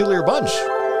visit the Peculiar Bunch.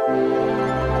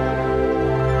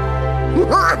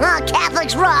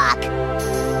 Catholics rock!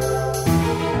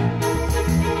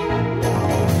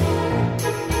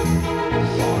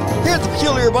 Here at the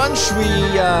Peculiar Bunch,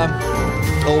 we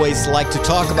always like to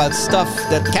talk about stuff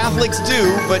that Catholics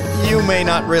do, but you may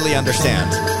not really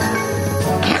understand.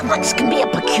 Catholics can be a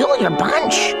peculiar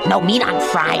bunch. No meat on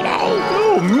Friday.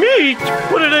 Oh, meat?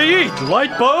 What do they eat?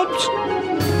 Light bulbs?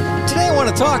 Today I want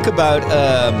to talk about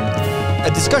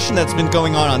a discussion that's been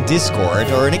going on Discord,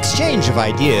 or an exchange of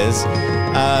ideas,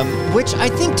 which I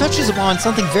think touches upon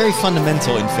something very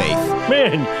fundamental in faith.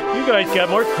 Man, you guys got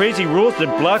more crazy rules than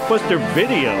Blockbuster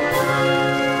Video.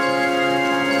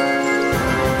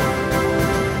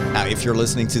 Now, if you're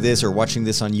listening to this or watching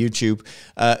this on YouTube,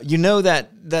 you know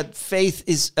that faith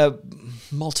is a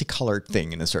multicolored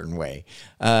thing in a certain way.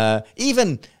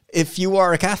 Even if you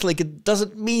are a Catholic, it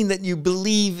doesn't mean that you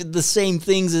believe the same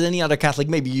things as any other Catholic.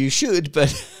 Maybe you should,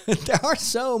 but there are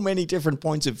so many different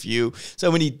points of view,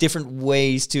 so many different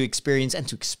ways to experience and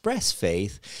to express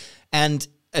faith. And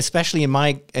especially in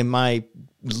my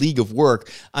league of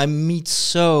work, I meet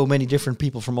so many different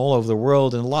people from all over the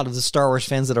world, and a lot of the Star Wars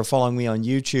fans that are following me on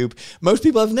YouTube, most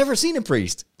people have never seen a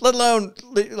priest, let alone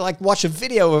like watch a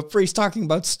video of a priest talking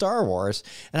about Star Wars.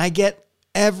 And I get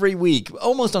every week,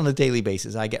 almost on a daily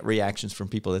basis, I get reactions from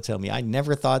people that tell me, I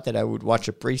never thought that I would watch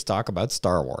a priest talk about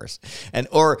Star Wars.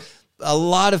 Or a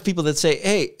lot of people that say,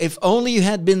 hey, if only you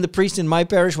had been the priest in my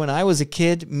parish when I was a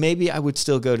kid, maybe I would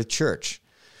still go to church.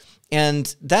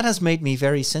 And that has made me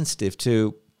very sensitive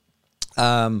to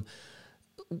also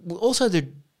the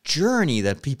journey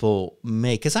that people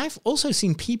make. Because I've also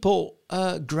seen people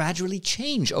gradually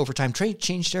change over time,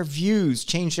 change their views,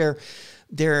 change their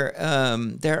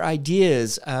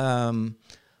ideas,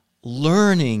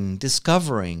 learning,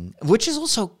 discovering, which is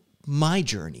also my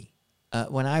journey.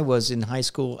 When I was in high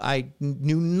school, I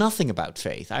knew nothing about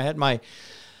faith. I had my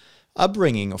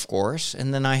upbringing, of course,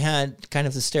 and then I had kind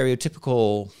of the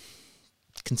stereotypical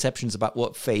conceptions about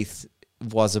what faith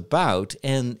was about,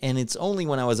 and it's only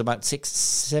when I was about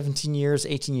 18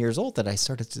 years old that I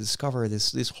started to discover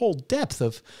this whole depth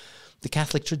of the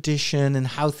Catholic tradition and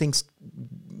how things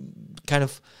kind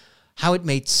of, how it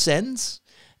made sense,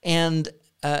 and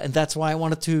that's why I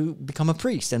wanted to become a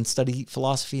priest and study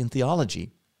philosophy and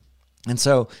theology. And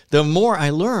so the more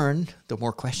I learn, the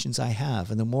more questions I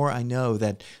have, and the more I know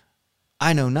that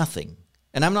I know nothing.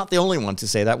 And I'm not the only one to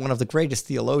say that. One of the greatest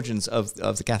theologians of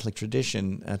the Catholic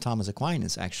tradition, Thomas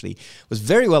Aquinas, actually was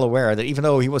very well aware that even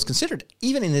though he was considered,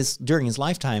 even during his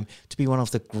lifetime, to be one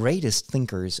of the greatest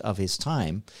thinkers of his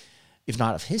time, if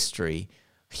not of history,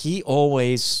 he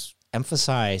always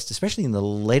emphasized, especially in the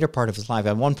later part of his life,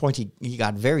 at one point he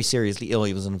got very seriously ill.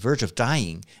 He was on the verge of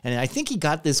dying. And I think he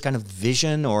got this kind of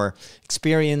vision or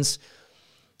experience.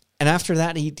 And after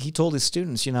that, he told his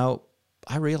students,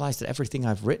 I realized that everything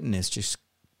I've written is just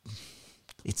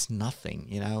it's nothing,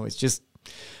 it's just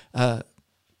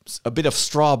a bit of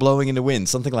straw blowing in the wind,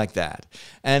 something like that.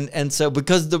 And so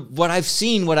because what I've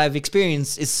seen, what I've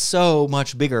experienced is so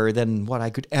much bigger than what I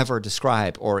could ever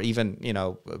describe or even,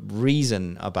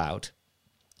 reason about.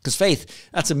 Because faith,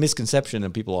 that's a misconception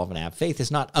that people often have. Faith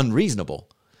is not unreasonable.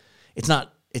 It's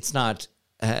not,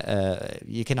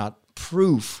 you cannot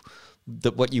prove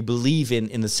that what you believe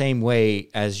in the same way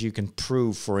as you can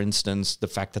prove, for instance, the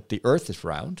fact that the earth is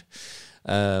round,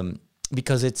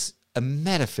 because it's a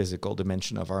metaphysical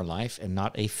dimension of our life and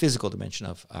not a physical dimension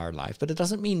of our life. But it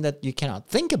doesn't mean that you cannot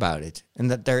think about it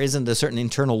and that there isn't a certain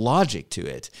internal logic to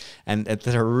it and that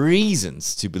there are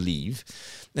reasons to believe.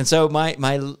 And so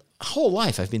my whole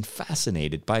life I've been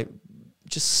fascinated by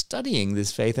just studying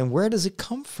this faith and where does it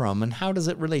come from and how does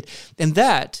it relate. And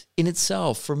that in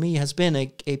itself for me has been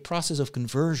a process of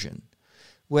conversion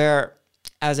where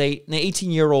as an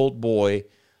 18-year-old boy,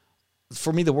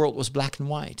 for me the world was black and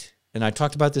white. And I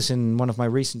talked about this in one of my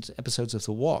recent episodes of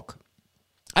The Walk.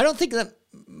 I don't think that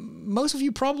most of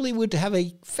you probably would have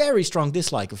a very strong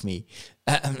dislike of me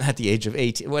at the age of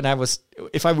 18.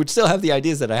 If I would still have the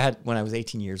ideas that I had when I was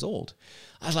 18 years old.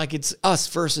 I was like, it's us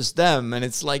versus them. And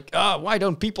it's like, why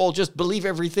don't people just believe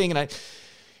everything?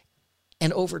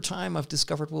 And over time, I've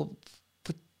discovered,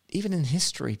 but even in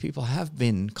history, people have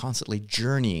been constantly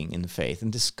journeying in faith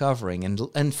and discovering,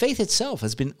 and faith itself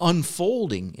has been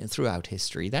unfolding throughout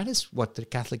history. That is what the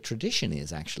Catholic tradition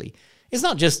is, actually. It's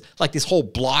not just like this whole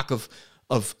block of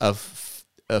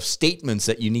statements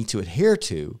that you need to adhere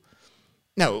to.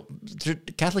 No, the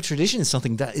Catholic tradition is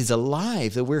something that is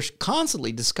alive, that we're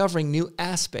constantly discovering new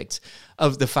aspects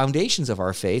of the foundations of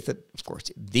our faith. That, of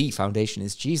course, the foundation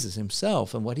is Jesus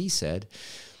himself and what he said.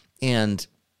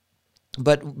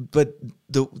 But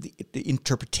the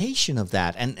interpretation of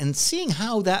that and seeing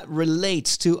how that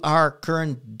relates to our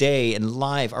current day and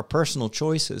life, our personal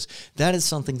choices, that is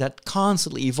something that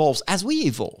constantly evolves as we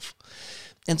evolve.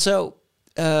 And so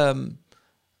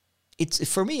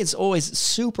for me, it's always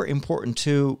super important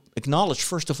to acknowledge,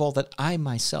 first of all, that I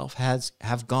myself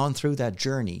have gone through that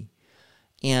journey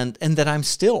and that I'm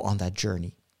still on that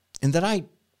journey and that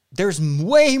there's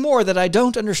way more that I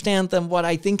don't understand than what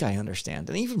I think I understand.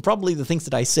 And even probably the things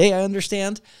that I say I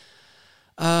understand,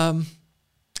 I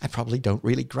probably don't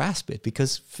really grasp it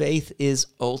because faith is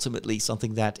ultimately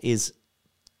something that is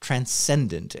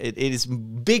transcendent. It is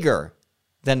bigger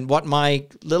than what my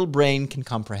little brain can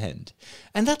comprehend.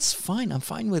 And that's fine. I'm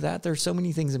fine with that. There's so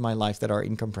many things in my life that are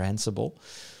incomprehensible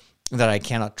that I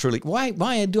cannot truly... Why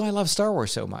do I love Star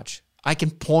Wars so much? I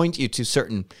can point you to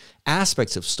certain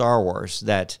aspects of Star Wars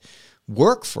that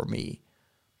work for me,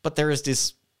 but there's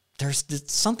this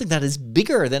something that is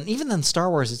bigger than Star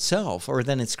Wars itself or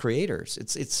than its creators.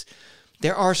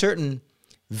 There are certain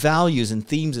values and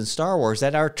themes in Star Wars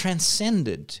that are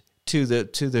transcendent to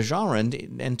the genre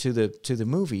and to the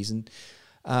movies. And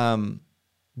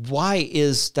why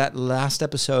is that last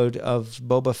episode of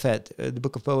Boba Fett, the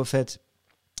Book of Boba Fett,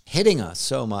 hitting us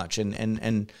so much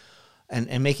and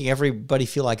making everybody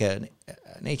feel like an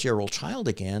 8-year-old child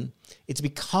again? It's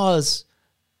because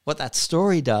what that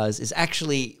story does is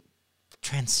actually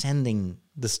transcending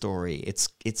the story. It's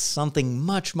something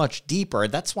much, much deeper.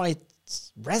 That's why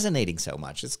it's resonating so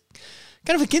much. It's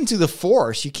kind of akin to the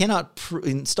Force. You cannot,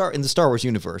 in the Star Wars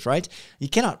universe, right? You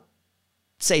cannot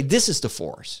say, this is the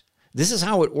Force. This is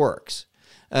how it works.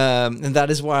 And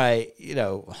that is why,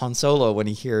 Han Solo, when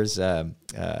he hears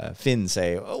Finn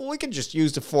say, we can just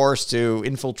use the Force to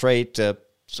infiltrate the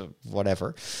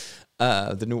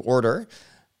New Order,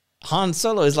 Han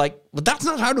Solo is like, well, that's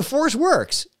not how the Force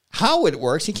works. How it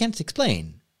works, he can't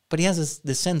explain. But he has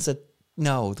this sense that,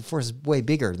 no, the Force is way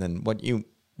bigger than what you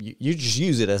just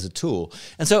use it as a tool.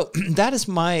 And so that is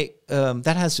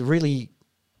that has really,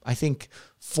 I think,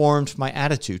 formed my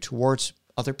attitude towards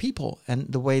other people and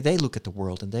the way they look at the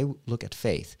world and they look at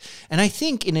faith. And I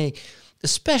think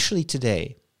especially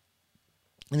today,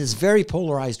 in this very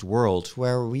polarized world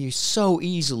where we so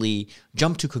easily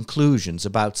jump to conclusions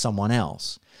about someone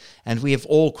else, and we have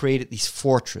all created these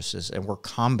fortresses and we're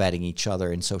combating each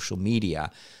other in social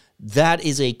media, that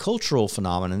is a cultural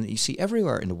phenomenon that you see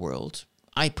everywhere in the world.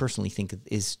 I personally think it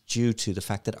is due to the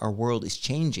fact that our world is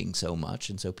changing so much,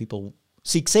 and so people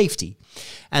seek safety.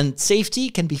 And safety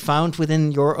can be found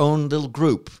within your own little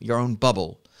group, your own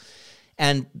bubble.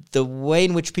 And the way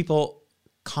in which people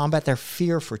combat their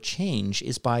fear for change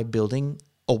is by building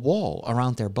a wall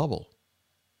around their bubble.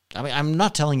 I mean, I'm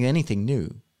not telling you anything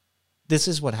new. This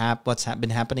is what's been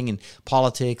happening in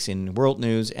politics, in world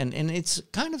news, and it's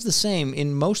kind of the same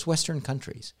in most Western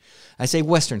countries. I say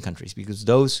Western countries because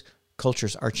those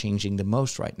cultures are changing the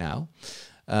most right now.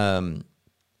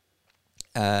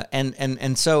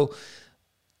 And so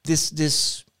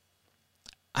this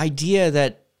idea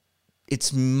that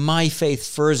it's my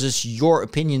faith versus your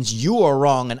opinions, you are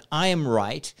wrong and I am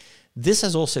right, this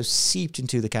has also seeped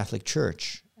into the Catholic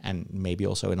Church and maybe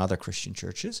also in other Christian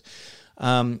churches.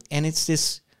 And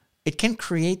it can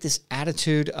create this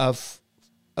attitude of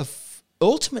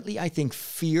ultimately, I think,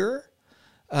 fear,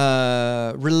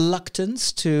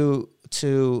 reluctance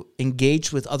to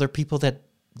engage with other people that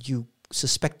you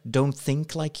suspect don't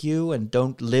think like you and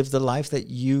don't live the life that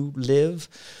you live.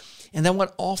 And then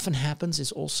what often happens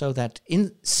is also that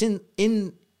if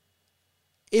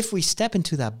we step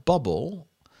into that bubble,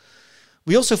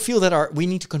 we also feel that we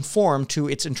need to conform to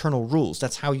its internal rules.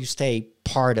 That's how you stay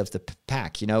part of the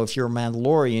pack. If you're a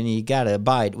Mandalorian, you got to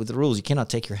abide with the rules. You cannot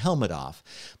take your helmet off.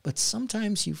 But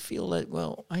sometimes you feel that,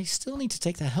 well, I still need to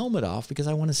take the helmet off because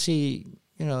I want to see,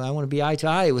 I want to be eye to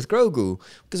eye with Grogu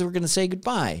because we're going to say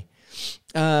goodbye.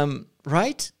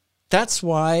 Right? That's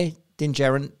why Din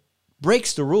Djarin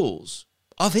breaks the rules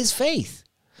of his faith,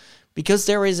 because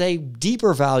there is a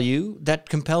deeper value that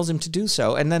compels him to do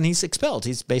so, and then he's expelled.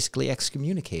 He's basically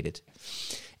excommunicated.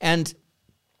 And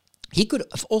he could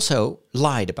have also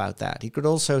lied about that. He could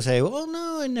also say, well,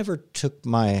 no, I never took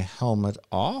my helmet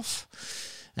off.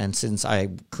 And since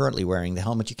I'm currently wearing the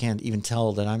helmet, you can't even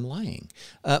tell that I'm lying.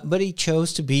 But he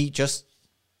chose to be just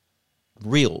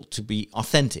real, to be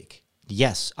authentic.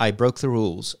 Yes, I broke the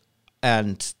rules,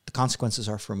 and the consequences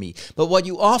are for me. But what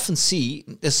you often see,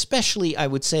 especially I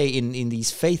would say in these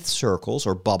faith circles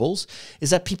or bubbles, is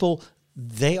that people,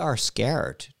 they are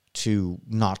scared to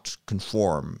not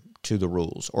conform to the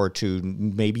rules or to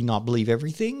maybe not believe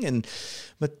everything.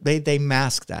 But they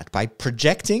mask that by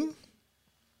projecting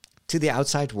to the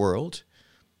outside world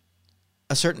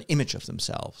a certain image of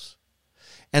themselves.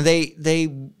 And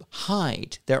they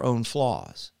hide their own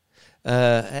flaws.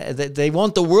 They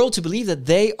want the world to believe that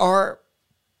they are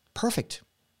perfect,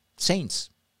 saints,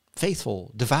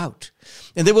 faithful, devout.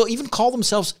 And they will even call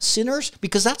themselves sinners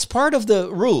because that's part of the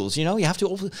rules. You have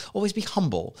to always be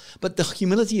humble. But the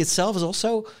humility itself is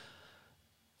also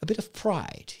a bit of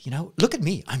pride. Look at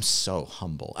me. I'm so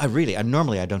humble.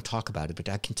 Normally I don't talk about it, but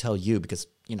I can tell you because,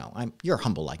 you're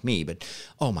humble like me. But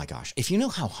oh my gosh, if you know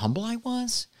how humble I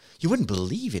was, you wouldn't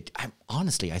believe it.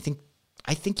 Honestly, I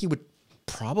think you would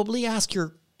probably ask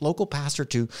your local pastor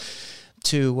to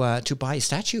buy a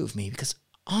statue of me, because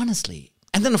honestly,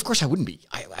 and then of course I wouldn't be.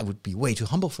 I would be way too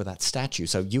humble for that statue,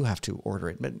 so you have to order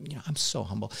it. But I'm so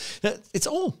humble. It's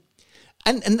all,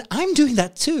 and I'm doing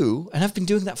that too, and I've been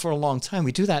doing that for a long time.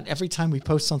 We do that every time we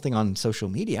post something on social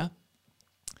media.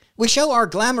 We show our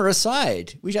glamorous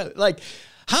side. We show,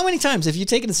 how many times have you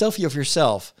taken a selfie of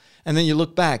yourself and then you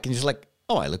look back and you're just like,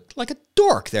 oh, I look like a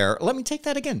dork there. Let me take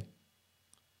that again.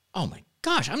 Oh my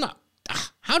gosh, I'm not,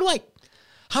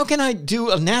 how can I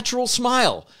do a natural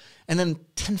smile? And then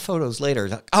 10 photos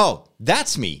later, oh,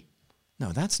 that's me.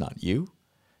 No, that's not you.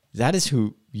 That is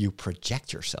who you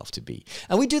project yourself to be.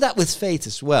 And we do that with faith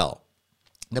as well.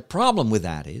 The problem with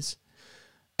that is,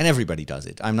 and everybody does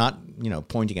it, I'm not,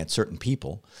 pointing at certain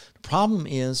people. The problem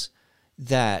is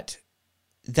that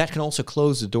can also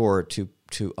close the door to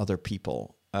other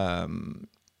people,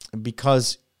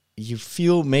 because you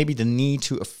feel maybe the need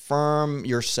to affirm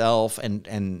yourself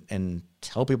and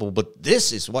tell people, but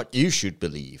this is what you should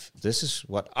believe. This is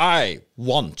what I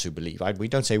want to believe. We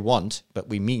don't say want, but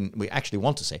we actually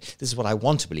want to say, this is what I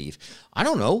want to believe. I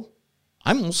don't know.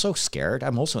 I'm also scared.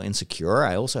 I'm also insecure.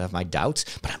 I also have my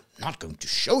doubts, but I'm not going to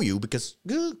show you because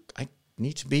I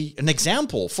need to be an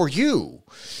example for you.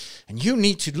 And you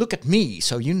need to look at me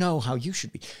so you know how you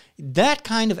should be. That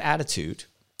kind of attitude.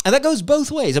 And that goes both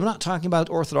ways. I'm not talking about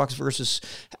orthodox versus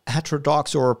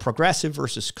heterodox or progressive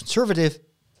versus conservative.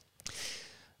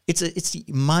 It's the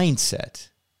mindset.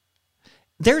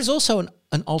 There's also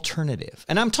an alternative.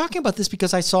 And I'm talking about this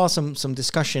because I saw some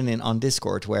discussion on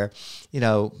Discord where,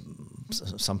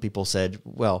 some people said,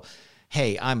 well,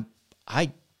 hey,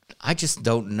 I just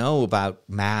don't know about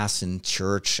Mass and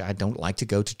church. I don't like to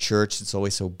go to church. It's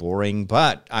always so boring.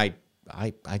 But I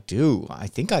do. I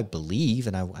think I believe,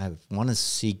 and I want to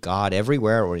see God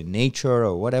everywhere or in nature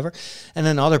or whatever. And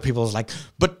then other people are like,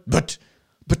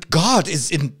 but God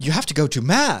is in. You have to go to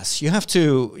Mass. You have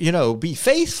to, be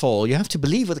faithful. You have to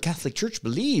believe what the Catholic Church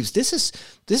believes. This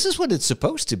is what it's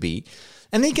supposed to be.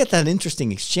 And they get that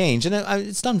interesting exchange, and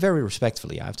it's done very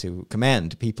respectfully. I have to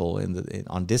commend people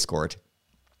on Discord.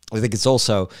 I think it's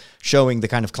also showing the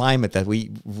kind of climate that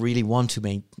we really want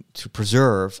to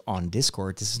preserve on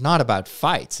Discord. This is not about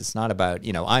fights. It's not about,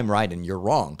 I'm right and you're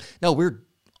wrong. No, we're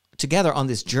together on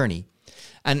this journey.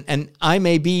 And I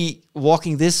may be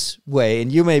walking this way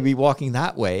and you may be walking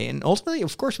that way. And ultimately,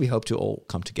 of course, we hope to all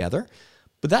come together.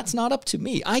 But that's not up to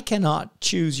me. I cannot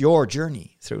choose your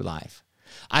journey through life.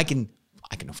 I can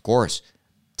of course,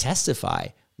 testify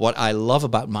what I love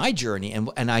about my journey,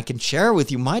 and I can share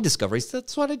with you my discoveries.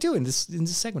 That's what I do in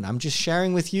this segment. I'm just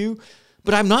sharing with you,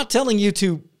 but I'm not telling you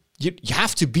to. You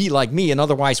have to be like me, and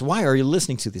otherwise, why are you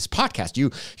listening to this podcast?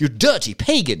 You dirty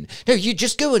pagan. No, you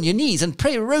just go on your knees and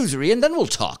pray a rosary, and then we'll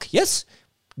talk. Yes.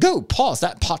 Go pause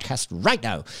that podcast right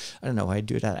now. I don't know why I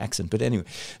do that accent, but anyway.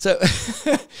 So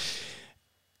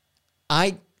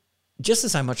I just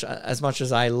as much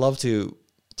as I love to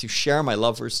share my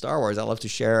love for Star Wars, I love to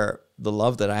share the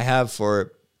love that I have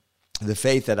for the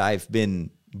faith that I've been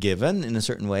given in a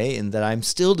certain way and that I'm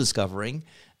still discovering.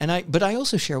 But I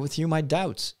also share with you my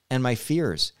doubts and my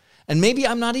fears. And maybe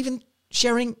I'm not even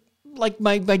sharing like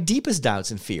my deepest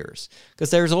doubts and fears, because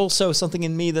there's also something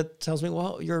in me that tells me,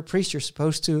 well, you're a priest, you're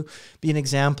supposed to be an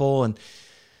example.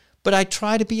 But I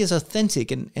try to be as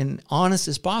authentic and honest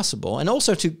as possible, and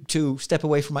also to step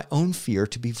away from my own fear,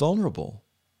 to be vulnerable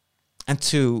and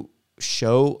to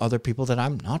show other people that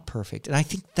I'm not perfect. And I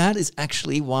think that is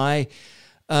actually why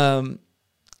you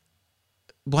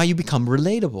become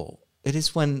relatable. It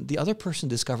is when the other person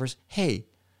discovers, hey,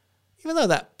 even though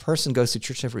that person goes to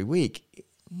church every week,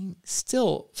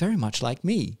 still very much like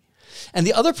me. And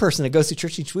the other person that goes to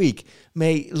church each week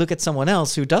may look at someone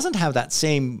else who doesn't have that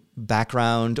same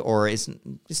background or is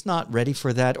not ready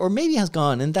for that, or maybe has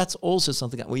gone. And that's also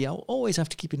something that we always have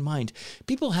to keep in mind.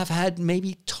 People have had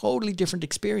maybe totally different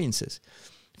experiences.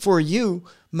 For you,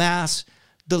 Mass,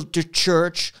 the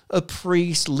church, a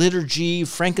priest, liturgy,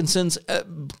 frankincense,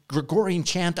 Gregorian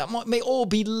chant, that may all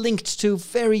be linked to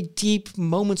very deep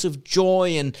moments of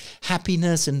joy and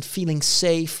happiness and feeling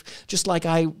safe, just like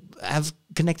I have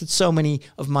connected so many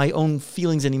of my own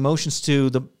feelings and emotions to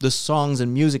the songs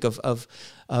and music of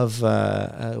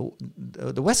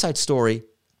the West Side Story.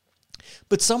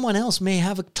 But someone else may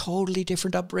have a totally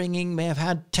different upbringing, may have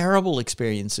had terrible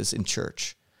experiences in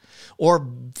church, or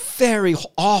very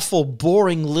awful,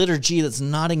 boring liturgy that's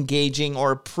not engaging,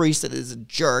 or a priest that is a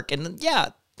jerk. And yeah,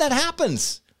 that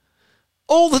happens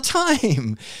all the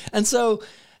time. And so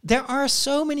there are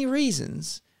so many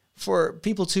reasons for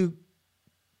people to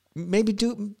maybe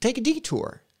take a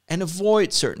detour and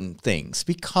avoid certain things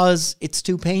because it's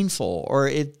too painful, or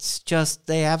it's just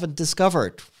they haven't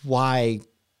discovered why,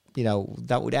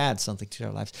 that would add something to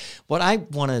their lives. What I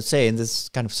want to say, and this is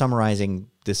kind of summarizing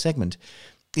this segment,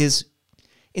 is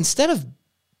instead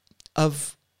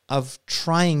of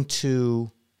trying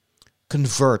to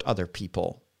convert other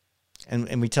people,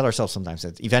 and we tell ourselves sometimes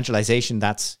that evangelization,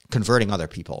 that's converting other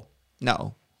people.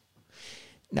 No,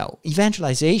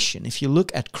 evangelization, if you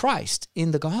look at Christ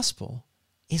in the gospel,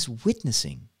 is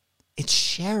witnessing. It's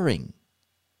sharing.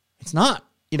 It's not,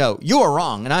 you are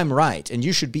wrong and I'm right and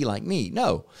you should be like me.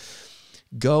 No,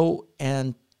 go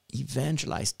and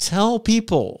evangelize. Tell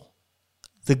people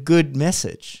the good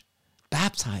message.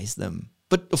 Baptize them.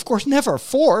 But of course, never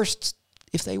forced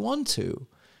if they want to.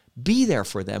 Be there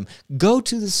for them. Go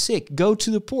to the sick. Go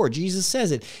to the poor. Jesus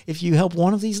says it. If you help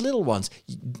one of these little ones,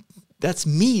 that's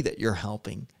me that you're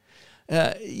helping.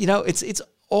 It's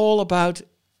all about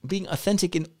being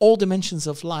authentic in all dimensions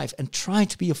of life and trying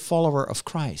to be a follower of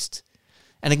Christ.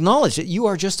 And acknowledge that you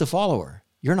are just a follower.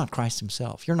 You're not Christ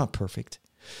himself. You're not perfect.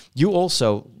 You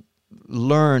also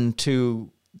learn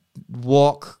to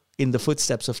walk in the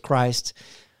footsteps of Christ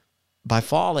by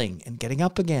falling and getting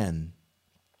up again.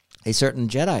 A certain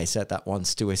Jedi said that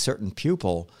once to a certain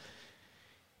pupil.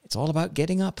 It's all about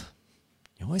getting up.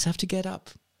 You always have to get up.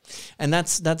 And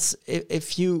that's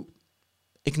if you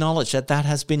acknowledge that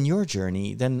has been your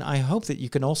journey, then I hope that you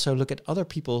can also look at other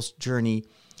people's journey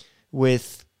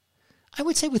with, I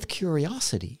would say, with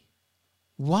curiosity.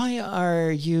 Why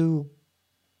are you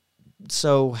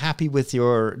so happy with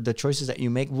the choices that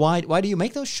you make? Why do you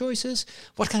make those choices?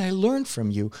 What can I learn from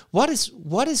you? What are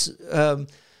the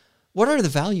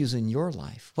values in your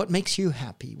life? What makes you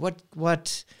happy?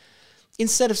 What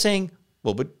instead of saying,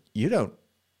 well, but you don't,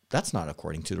 that's not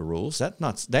according to the rules.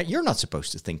 That you're not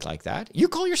supposed to think like that. You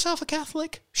call yourself a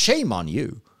Catholic? Shame on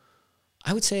you.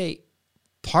 I would say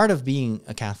part of being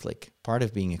a Catholic, part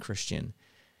of being a Christian,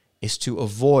 is to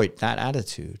avoid that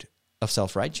attitude of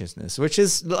self-righteousness, which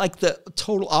is like the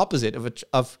total opposite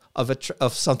of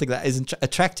something that isn't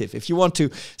attractive. If you want to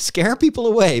scare people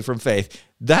away from faith,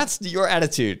 that's your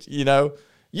attitude. You're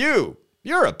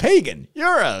a pagan.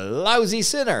 You're a lousy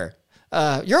sinner.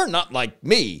 You're not like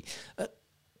me.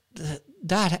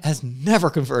 That has never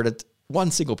converted one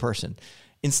single person.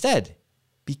 Instead,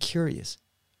 be curious.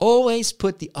 Always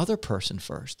put the other person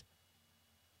first.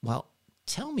 well,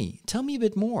 tell me a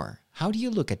bit more. How do you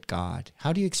look at God?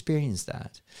 How do you experience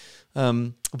that?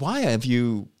 Why have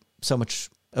you so much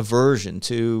aversion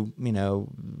to,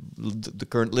 the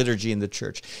current liturgy in the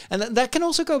church? And that can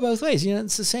also go both ways.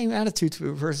 It's the same attitude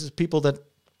versus people that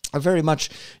are very much,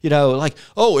 like,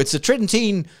 oh, it's a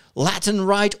Tridentine Latin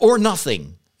rite or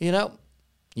nothing,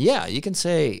 Yeah, you can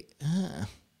say,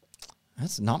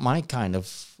 that's not my kind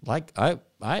of, like, I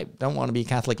don't want to be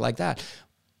Catholic like that.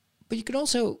 But you could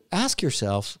also ask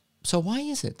yourself, so why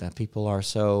is it that people are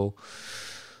so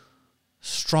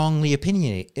strongly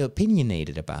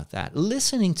opinionated about that?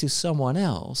 Listening to someone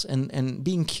else and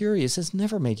being curious has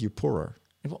never made you poorer.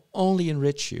 It will only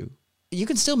enrich you. You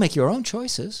can still make your own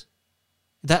choices.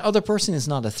 That other person is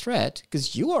not a threat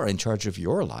because you are in charge of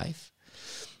your life.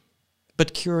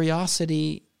 But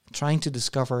curiosity, trying to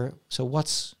discover, so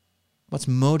what's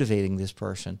motivating this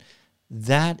person?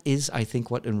 That is, I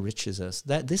think, what enriches us.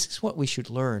 This is what we should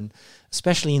learn,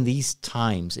 especially in these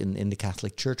times in the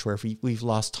Catholic Church, where we've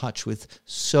lost touch with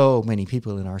so many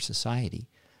people in our society.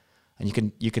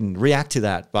 And you can react to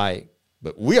that by,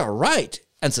 but we are right,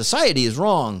 and society is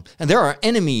wrong, and there are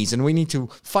enemies, and we need to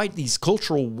fight these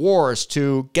cultural wars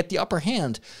to get the upper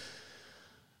hand.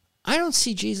 I don't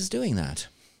see Jesus doing that.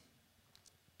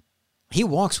 He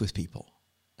walks with people,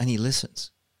 and he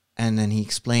listens, and then he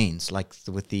explains, like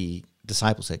with the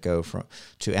disciples that go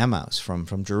to Emmaus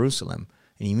from Jerusalem,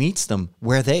 and he meets them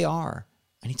where they are,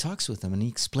 and he talks with them, and he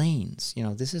explains,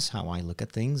 this is how I look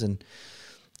at things, and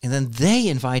then they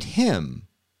invite him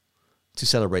to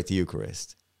celebrate the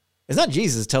Eucharist. It's not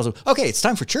Jesus tells them, okay, it's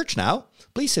time for church now,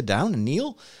 please sit down and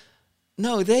kneel.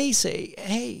 No, they say,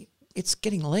 hey, it's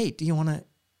getting late, do you want to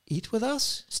eat with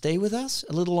us, stay with us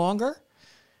a little longer?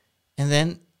 And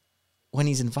then when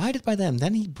he's invited by them,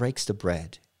 then he breaks the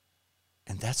bread.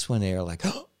 And that's when they're like,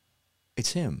 oh,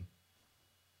 it's him.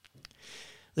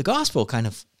 The gospel kind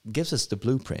of gives us the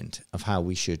blueprint of how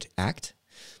we should act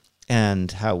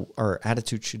and how our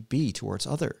attitude should be towards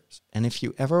others. And if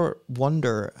you ever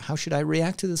wonder, how should I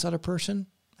react to this other person?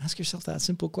 Ask yourself that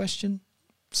simple question.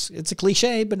 It's a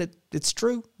cliche, but it's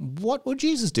true. What would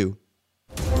Jesus do?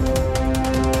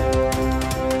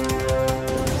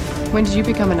 When did you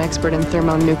become an expert in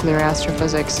thermonuclear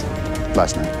astrophysics?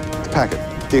 Last night. The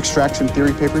packet. The extraction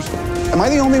theory papers. Am I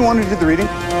the only one who did the reading?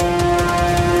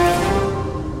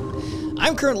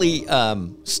 I'm currently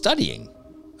studying.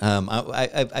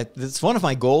 It's one of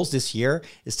my goals this year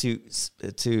is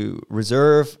to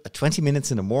reserve 20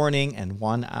 minutes in the morning and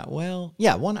 1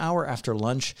 hour after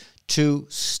lunch to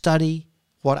study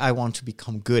what I want to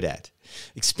become good at,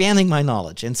 expanding my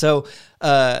knowledge. And so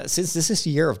since this is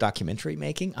the year of documentary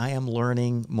making, I am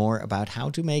learning more about how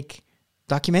to make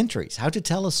documentaries, how to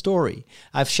tell a story.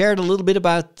 I've shared a little bit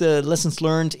about the lessons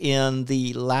learned in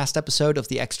the last episode of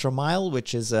The Extra Mile,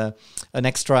 which is an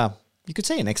extra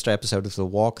episode of The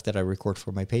Walk that I record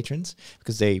for my patrons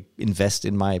because they invest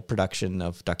in my production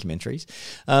of documentaries.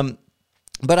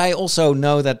 But I also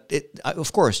know that,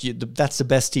 of course, that's the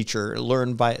best teacher,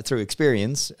 learn through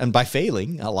experience and by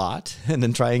failing a lot and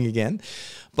then trying again.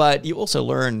 But you also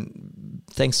learn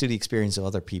thanks to the experience of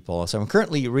other people. So I'm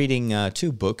currently reading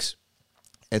 2 books.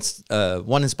 It's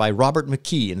one is by Robert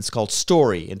McKee, and it's called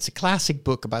Story. It's a classic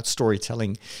book about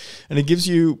storytelling, and it gives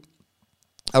you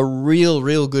a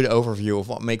real good overview of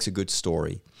what makes a good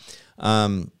story.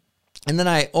 And then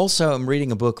I also am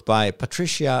reading a book by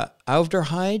Patricia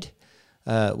Aufderheide,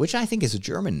 which I think is a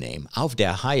German name, Auf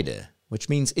der Heide, which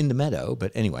means in the meadow.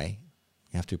 But anyway,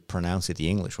 you have to pronounce it the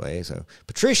English way. So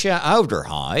Patricia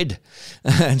Aufderheide,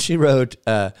 and she wrote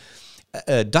a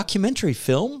documentary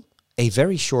film, A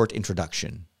Very Short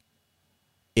Introduction.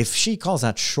 If she calls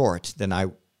that short, then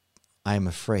I'm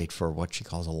afraid for what she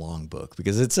calls a long book,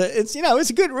 because it's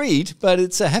a good read, but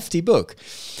it's a hefty book.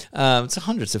 It's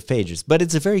hundreds of pages, but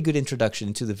it's a very good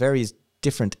introduction to the various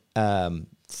different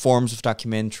forms of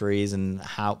documentaries and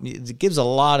how it gives a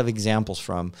lot of examples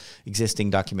from existing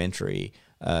documentary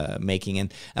making.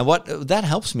 And what that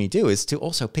helps me do is to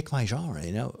also pick my genre.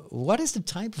 What is the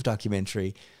type of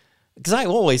documentary? Because I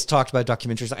always talked about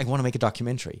documentaries. I want to make a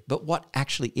documentary, but what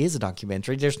actually is a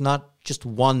documentary? There's not just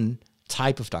one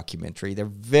type of documentary. There are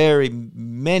very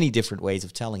many different ways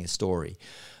of telling a story.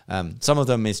 Some of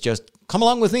them is just, come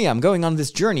along with me, I'm going on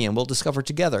this journey and we'll discover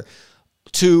together.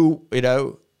 To,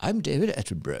 I'm David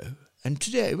Attenborough, and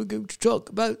today we're going to talk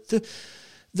about the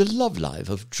love life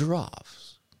of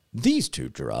giraffes. These 2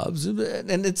 giraffes,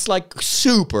 and it's like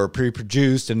super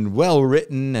pre-produced and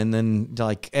well-written, and then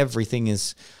like everything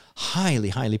is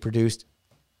highly produced.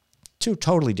 2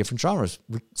 totally different genres.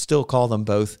 We still call them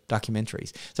both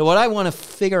documentaries. So what I want to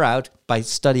figure out by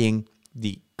studying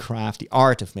the craft, the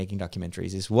art of making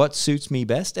documentaries is what suits me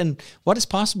best and what is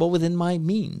possible within my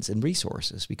means and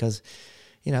resources. Because,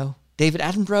 you know, David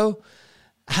Attenborough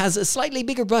has a slightly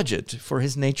bigger budget for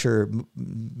his nature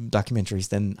documentaries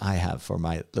than I have for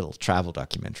my little travel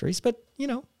documentaries. But, you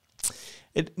know,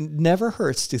 it never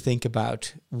hurts to think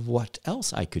about what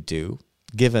else I could do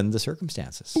given the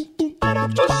circumstances.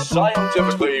 The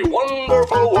scientifically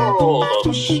wonderful world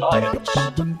of science.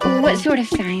 What sort of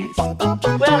science?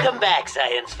 Welcome back,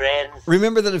 science friends.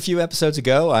 Remember that a few episodes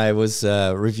ago I was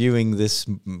reviewing this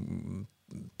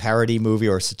parody movie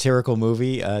or satirical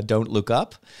movie, Don't Look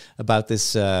Up, about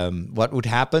this, what would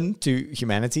happen to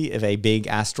humanity if a big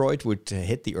asteroid would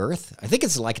hit the Earth. I think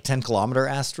it's like a 10-kilometer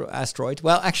asteroid.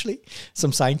 Well, actually,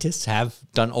 some scientists have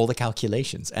done all the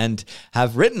calculations and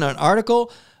have written an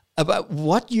article about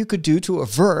what you could do to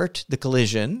avert the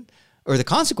collision or the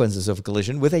consequences of a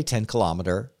collision with a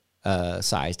 10-kilometer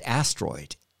sized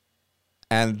asteroid.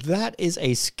 And that is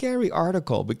a scary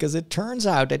article because it turns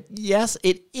out that, yes,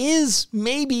 it is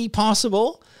maybe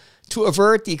possible to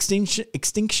avert the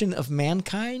extinction of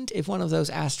mankind if one of those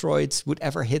asteroids would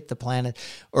ever hit the planet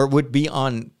or would be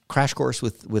on crash course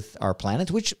with our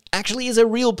planet, which actually is a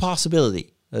real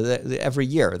possibility. Every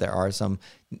year there are some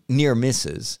near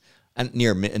misses. And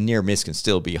near miss can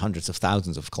still be hundreds of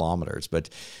thousands of kilometers,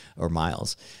 or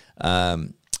miles.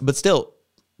 But still,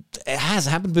 it has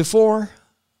happened before.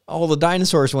 All the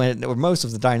dinosaurs most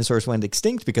of the dinosaurs went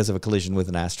extinct because of a collision with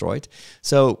an asteroid.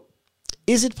 So,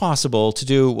 is it possible to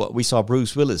do what we saw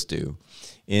Bruce Willis do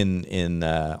in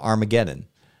Armageddon?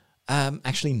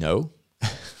 Actually, no.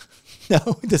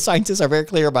 No, the scientists are very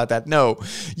clear about that. No,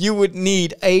 you would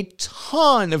need a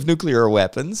ton of nuclear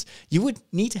weapons. You would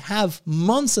need to have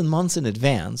months and months in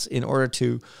advance in order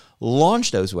to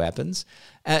launch those weapons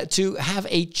to have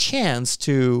a chance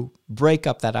to break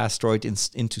up that asteroid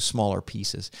into smaller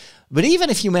pieces. But even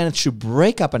if you manage to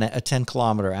break up a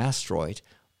 10-kilometer asteroid,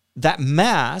 that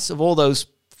mass of all those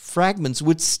fragments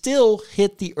would still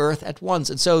hit the Earth at once.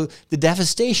 And so the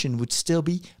devastation would still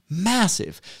be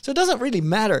massive. So it doesn't really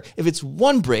matter if it's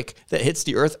one brick that hits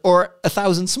the Earth or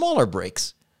 1,000 smaller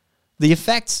bricks. The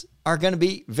effects are going to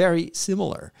be very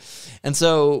similar. And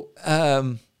so,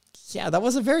 that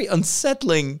was a very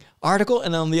unsettling article.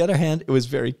 And on the other hand, it was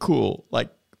very cool. Like,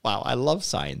 wow, I love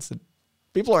science. And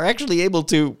people are actually able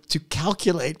to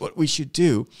calculate what we should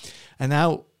do. And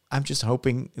now I'm just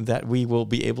hoping that we will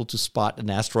be able to spot an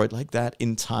asteroid like that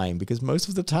in time, because most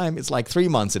of the time it's like 3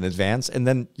 months in advance and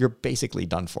then you're basically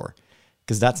done for,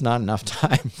 because that's not enough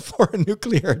time for a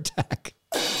nuclear attack.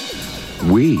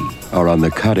 We are on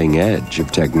the cutting edge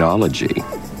of technology.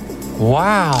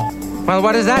 Wow. Well,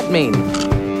 what does that mean?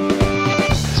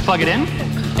 Let's plug it in.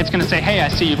 It's going to say, hey, I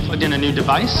see you plugged in a new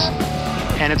device,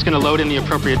 and it's going to load in the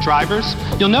appropriate drivers.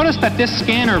 You'll notice that this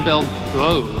scanner built,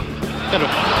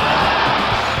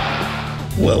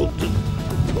 well,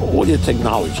 all your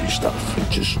technology stuff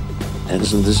just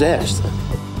ends in disaster.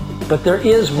 But there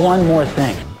is one more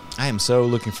thing. I am so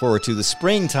looking forward to the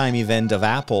springtime event of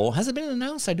Apple. Has it been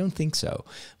announced? I don't think so.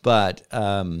 But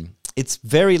it's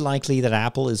very likely that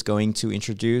Apple is going to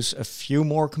introduce a few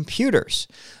more computers.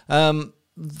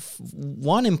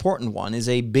 One important one is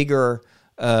a bigger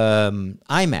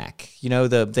iMac. You know,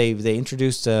 they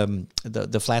introduced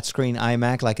the flat screen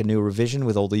iMac, like a new revision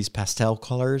with all these pastel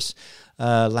colors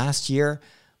last year.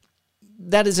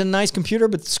 That is a nice computer,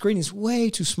 but the screen is way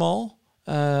too small.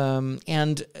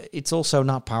 And it's also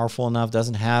not powerful enough,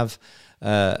 doesn't have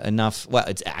enough. Well,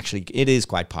 it is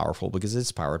quite powerful because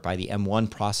it's powered by the M1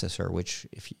 processor, which,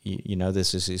 if you know,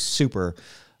 this is super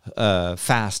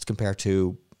fast compared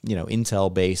to,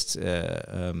 Intel-based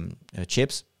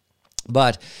chips.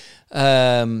 But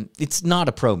it's not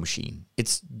a pro machine.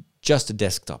 It's just a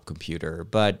desktop computer.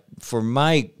 But for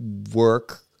my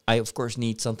work, I, of course,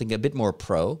 need something a bit more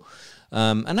pro.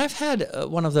 And I've had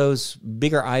one of those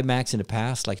bigger iMacs in the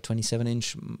past, like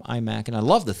 27-inch iMac, and I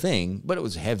love the thing, but it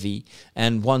was heavy.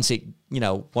 And once it,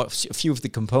 a few of the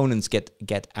components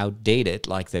get outdated,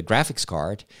 like the graphics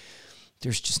card,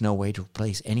 there's just no way to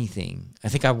replace anything. I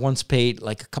think I once paid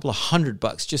like a couple of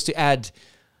 $100 just to add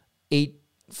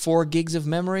 4 gigs of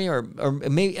memory, or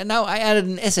maybe now I added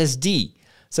an SSD,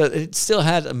 so it still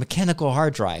had a mechanical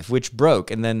hard drive which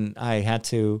broke, and then they had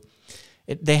to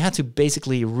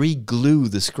basically re-glue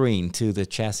the screen to the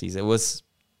chassis. It was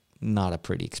not a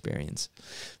pretty experience.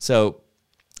 So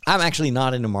I'm actually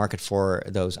not in the market for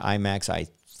those iMacs. I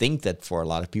think that for a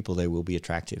lot of people they will be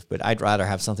attractive, but I'd rather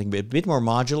have something a bit more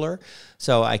modular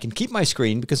so I can keep my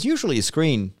screen, because usually a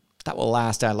screen that will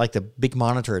last. I like the big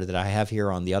monitor that I have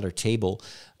here on the other table.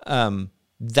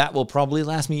 That will probably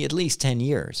last me at least 10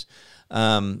 years.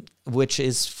 which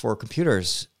is for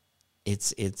computers,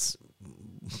 it's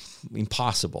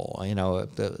impossible,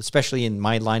 especially in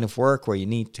my line of work where you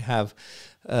need to have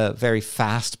very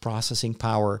fast processing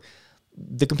power.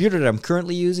 The computer that I'm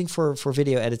currently using for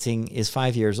video editing is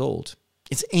 5 years old.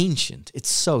 It's ancient. It's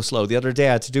so slow. The other day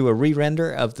I had to do a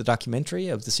re-render of the documentary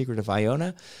of The Secret of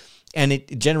Iona, and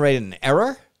it generated an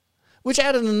error, which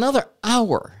added another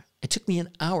hour. It took me an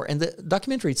hour, and the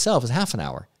documentary itself is half an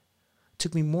hour. It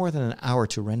took me more than an hour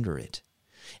to render it.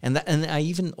 And I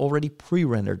even already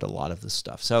pre-rendered a lot of this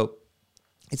stuff. So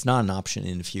it's not an option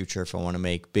in the future if I want to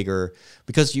make bigger,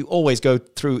 because you always go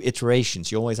through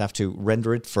iterations. You always have to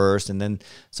render it first, and then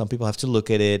some people have to look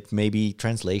at it, maybe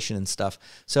translation and stuff.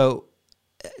 So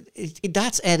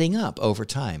that's adding up over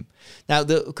time. Now,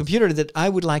 the computer that I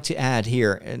would like to add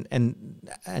here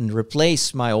and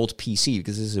replace my old PC,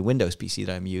 because this is a Windows PC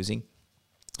that I'm using,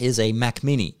 is a Mac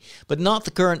Mini, but not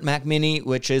the current Mac Mini,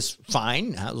 which is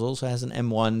fine. It also has an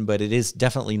M1, but it is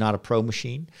definitely not a Pro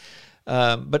machine.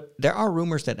 But there are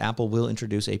rumors that Apple will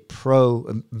introduce a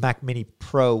Mac Mini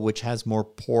Pro, which has more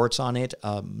ports on it,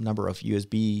 a number of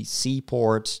USB-C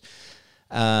ports,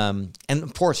 and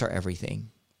ports are everything.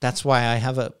 That's why I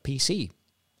have a PC.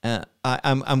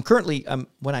 I'm currently,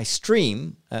 when I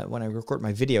stream, when I record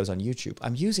my videos on YouTube,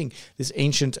 I'm using this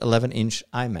ancient 11-inch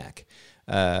iMac.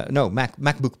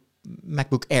 MacBook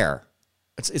Air.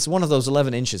 It's one of those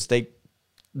 11 inches.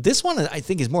 This one, I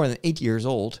think, is more than 8 years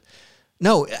old.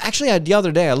 No, actually, the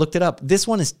other day I looked it up. This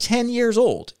one is 10 years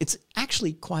old. It's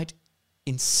actually quite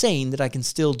insane that I can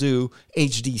still do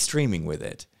HD streaming with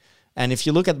it. And if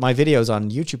you look at my videos on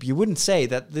YouTube, you wouldn't say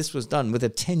that this was done with a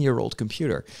 10-year-old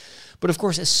computer. But of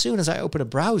course, as soon as I open a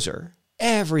browser,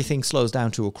 everything slows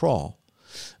down to a crawl.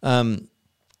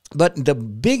 But the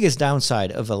biggest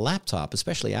downside of a laptop,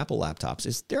 especially Apple laptops,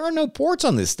 is there are no ports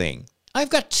on this thing. I've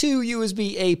got 2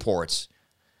 USB-A ports.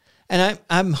 And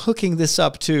I'm hooking this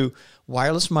up to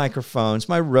wireless microphones,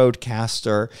 my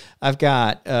Rodecaster. I've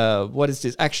got, what is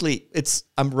this? Actually,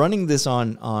 I'm running this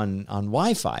on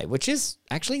Wi-Fi, which is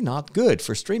actually not good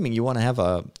for streaming. You want to have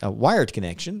a wired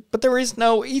connection, but there is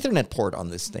no Ethernet port on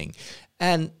this thing.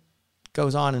 And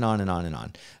goes on and on and on and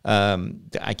on.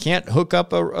 I can't hook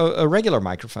up a regular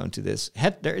microphone to this.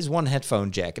 There is one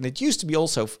headphone jack, and it used to be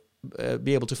also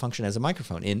be able to function as a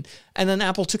microphone in, and then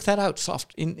Apple took that out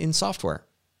in software.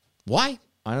 Why?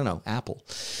 I don't know, Apple.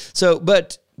 So,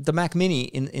 but the Mac Mini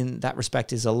in that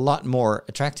respect is a lot more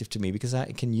attractive to me because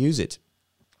I can use it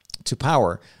to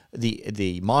power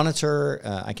the monitor.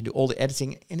 I can do all the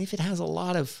editing, and if it has a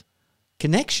lot of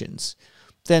connections,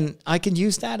 then I can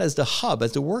use that as the hub,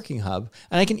 as the working hub,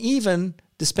 and I can even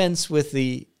dispense with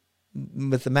the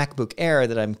MacBook Air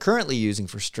that I'm currently using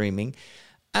for streaming.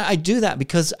 I do that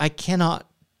because I cannot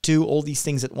do all these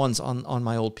things at once on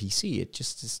my old PC.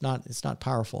 It's not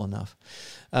powerful enough.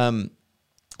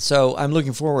 So I'm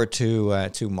looking forward to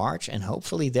March, and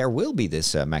hopefully there will be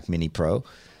this Mac Mini Pro,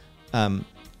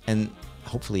 and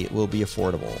hopefully it will be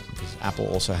affordable because Apple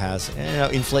also has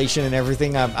inflation and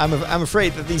everything. I'm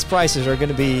afraid that these prices are going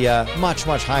to be much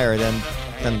higher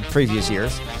than previous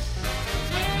years.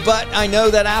 But I know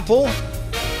that Apple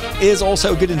is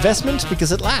also a good investment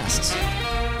because it lasts.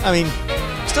 I mean,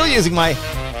 still using my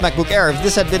MacBook Air. If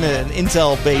this had been an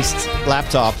Intel-based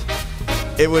laptop,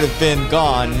 it would have been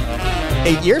gone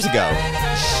 8 years ago.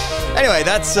 Anyway,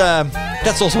 that's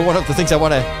also one of the things I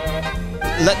want to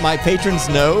let my patrons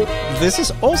know. This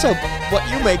is also what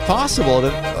you make possible.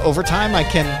 That over time I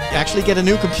can actually get a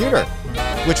new computer,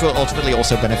 which will ultimately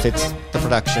also benefit the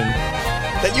production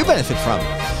that you benefit from.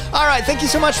 All right, thank you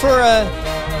so much for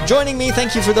joining me.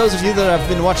 Thank you for those of you that have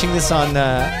been watching this on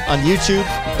YouTube.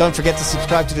 Don't forget to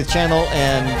subscribe to the channel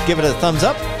and give it a thumbs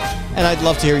up. And I'd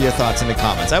love to hear your thoughts in the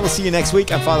comments. I will see you next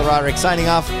week. I'm Father Roderick signing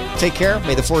off. Take care.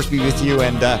 May the Force be with you,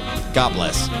 and God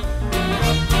bless.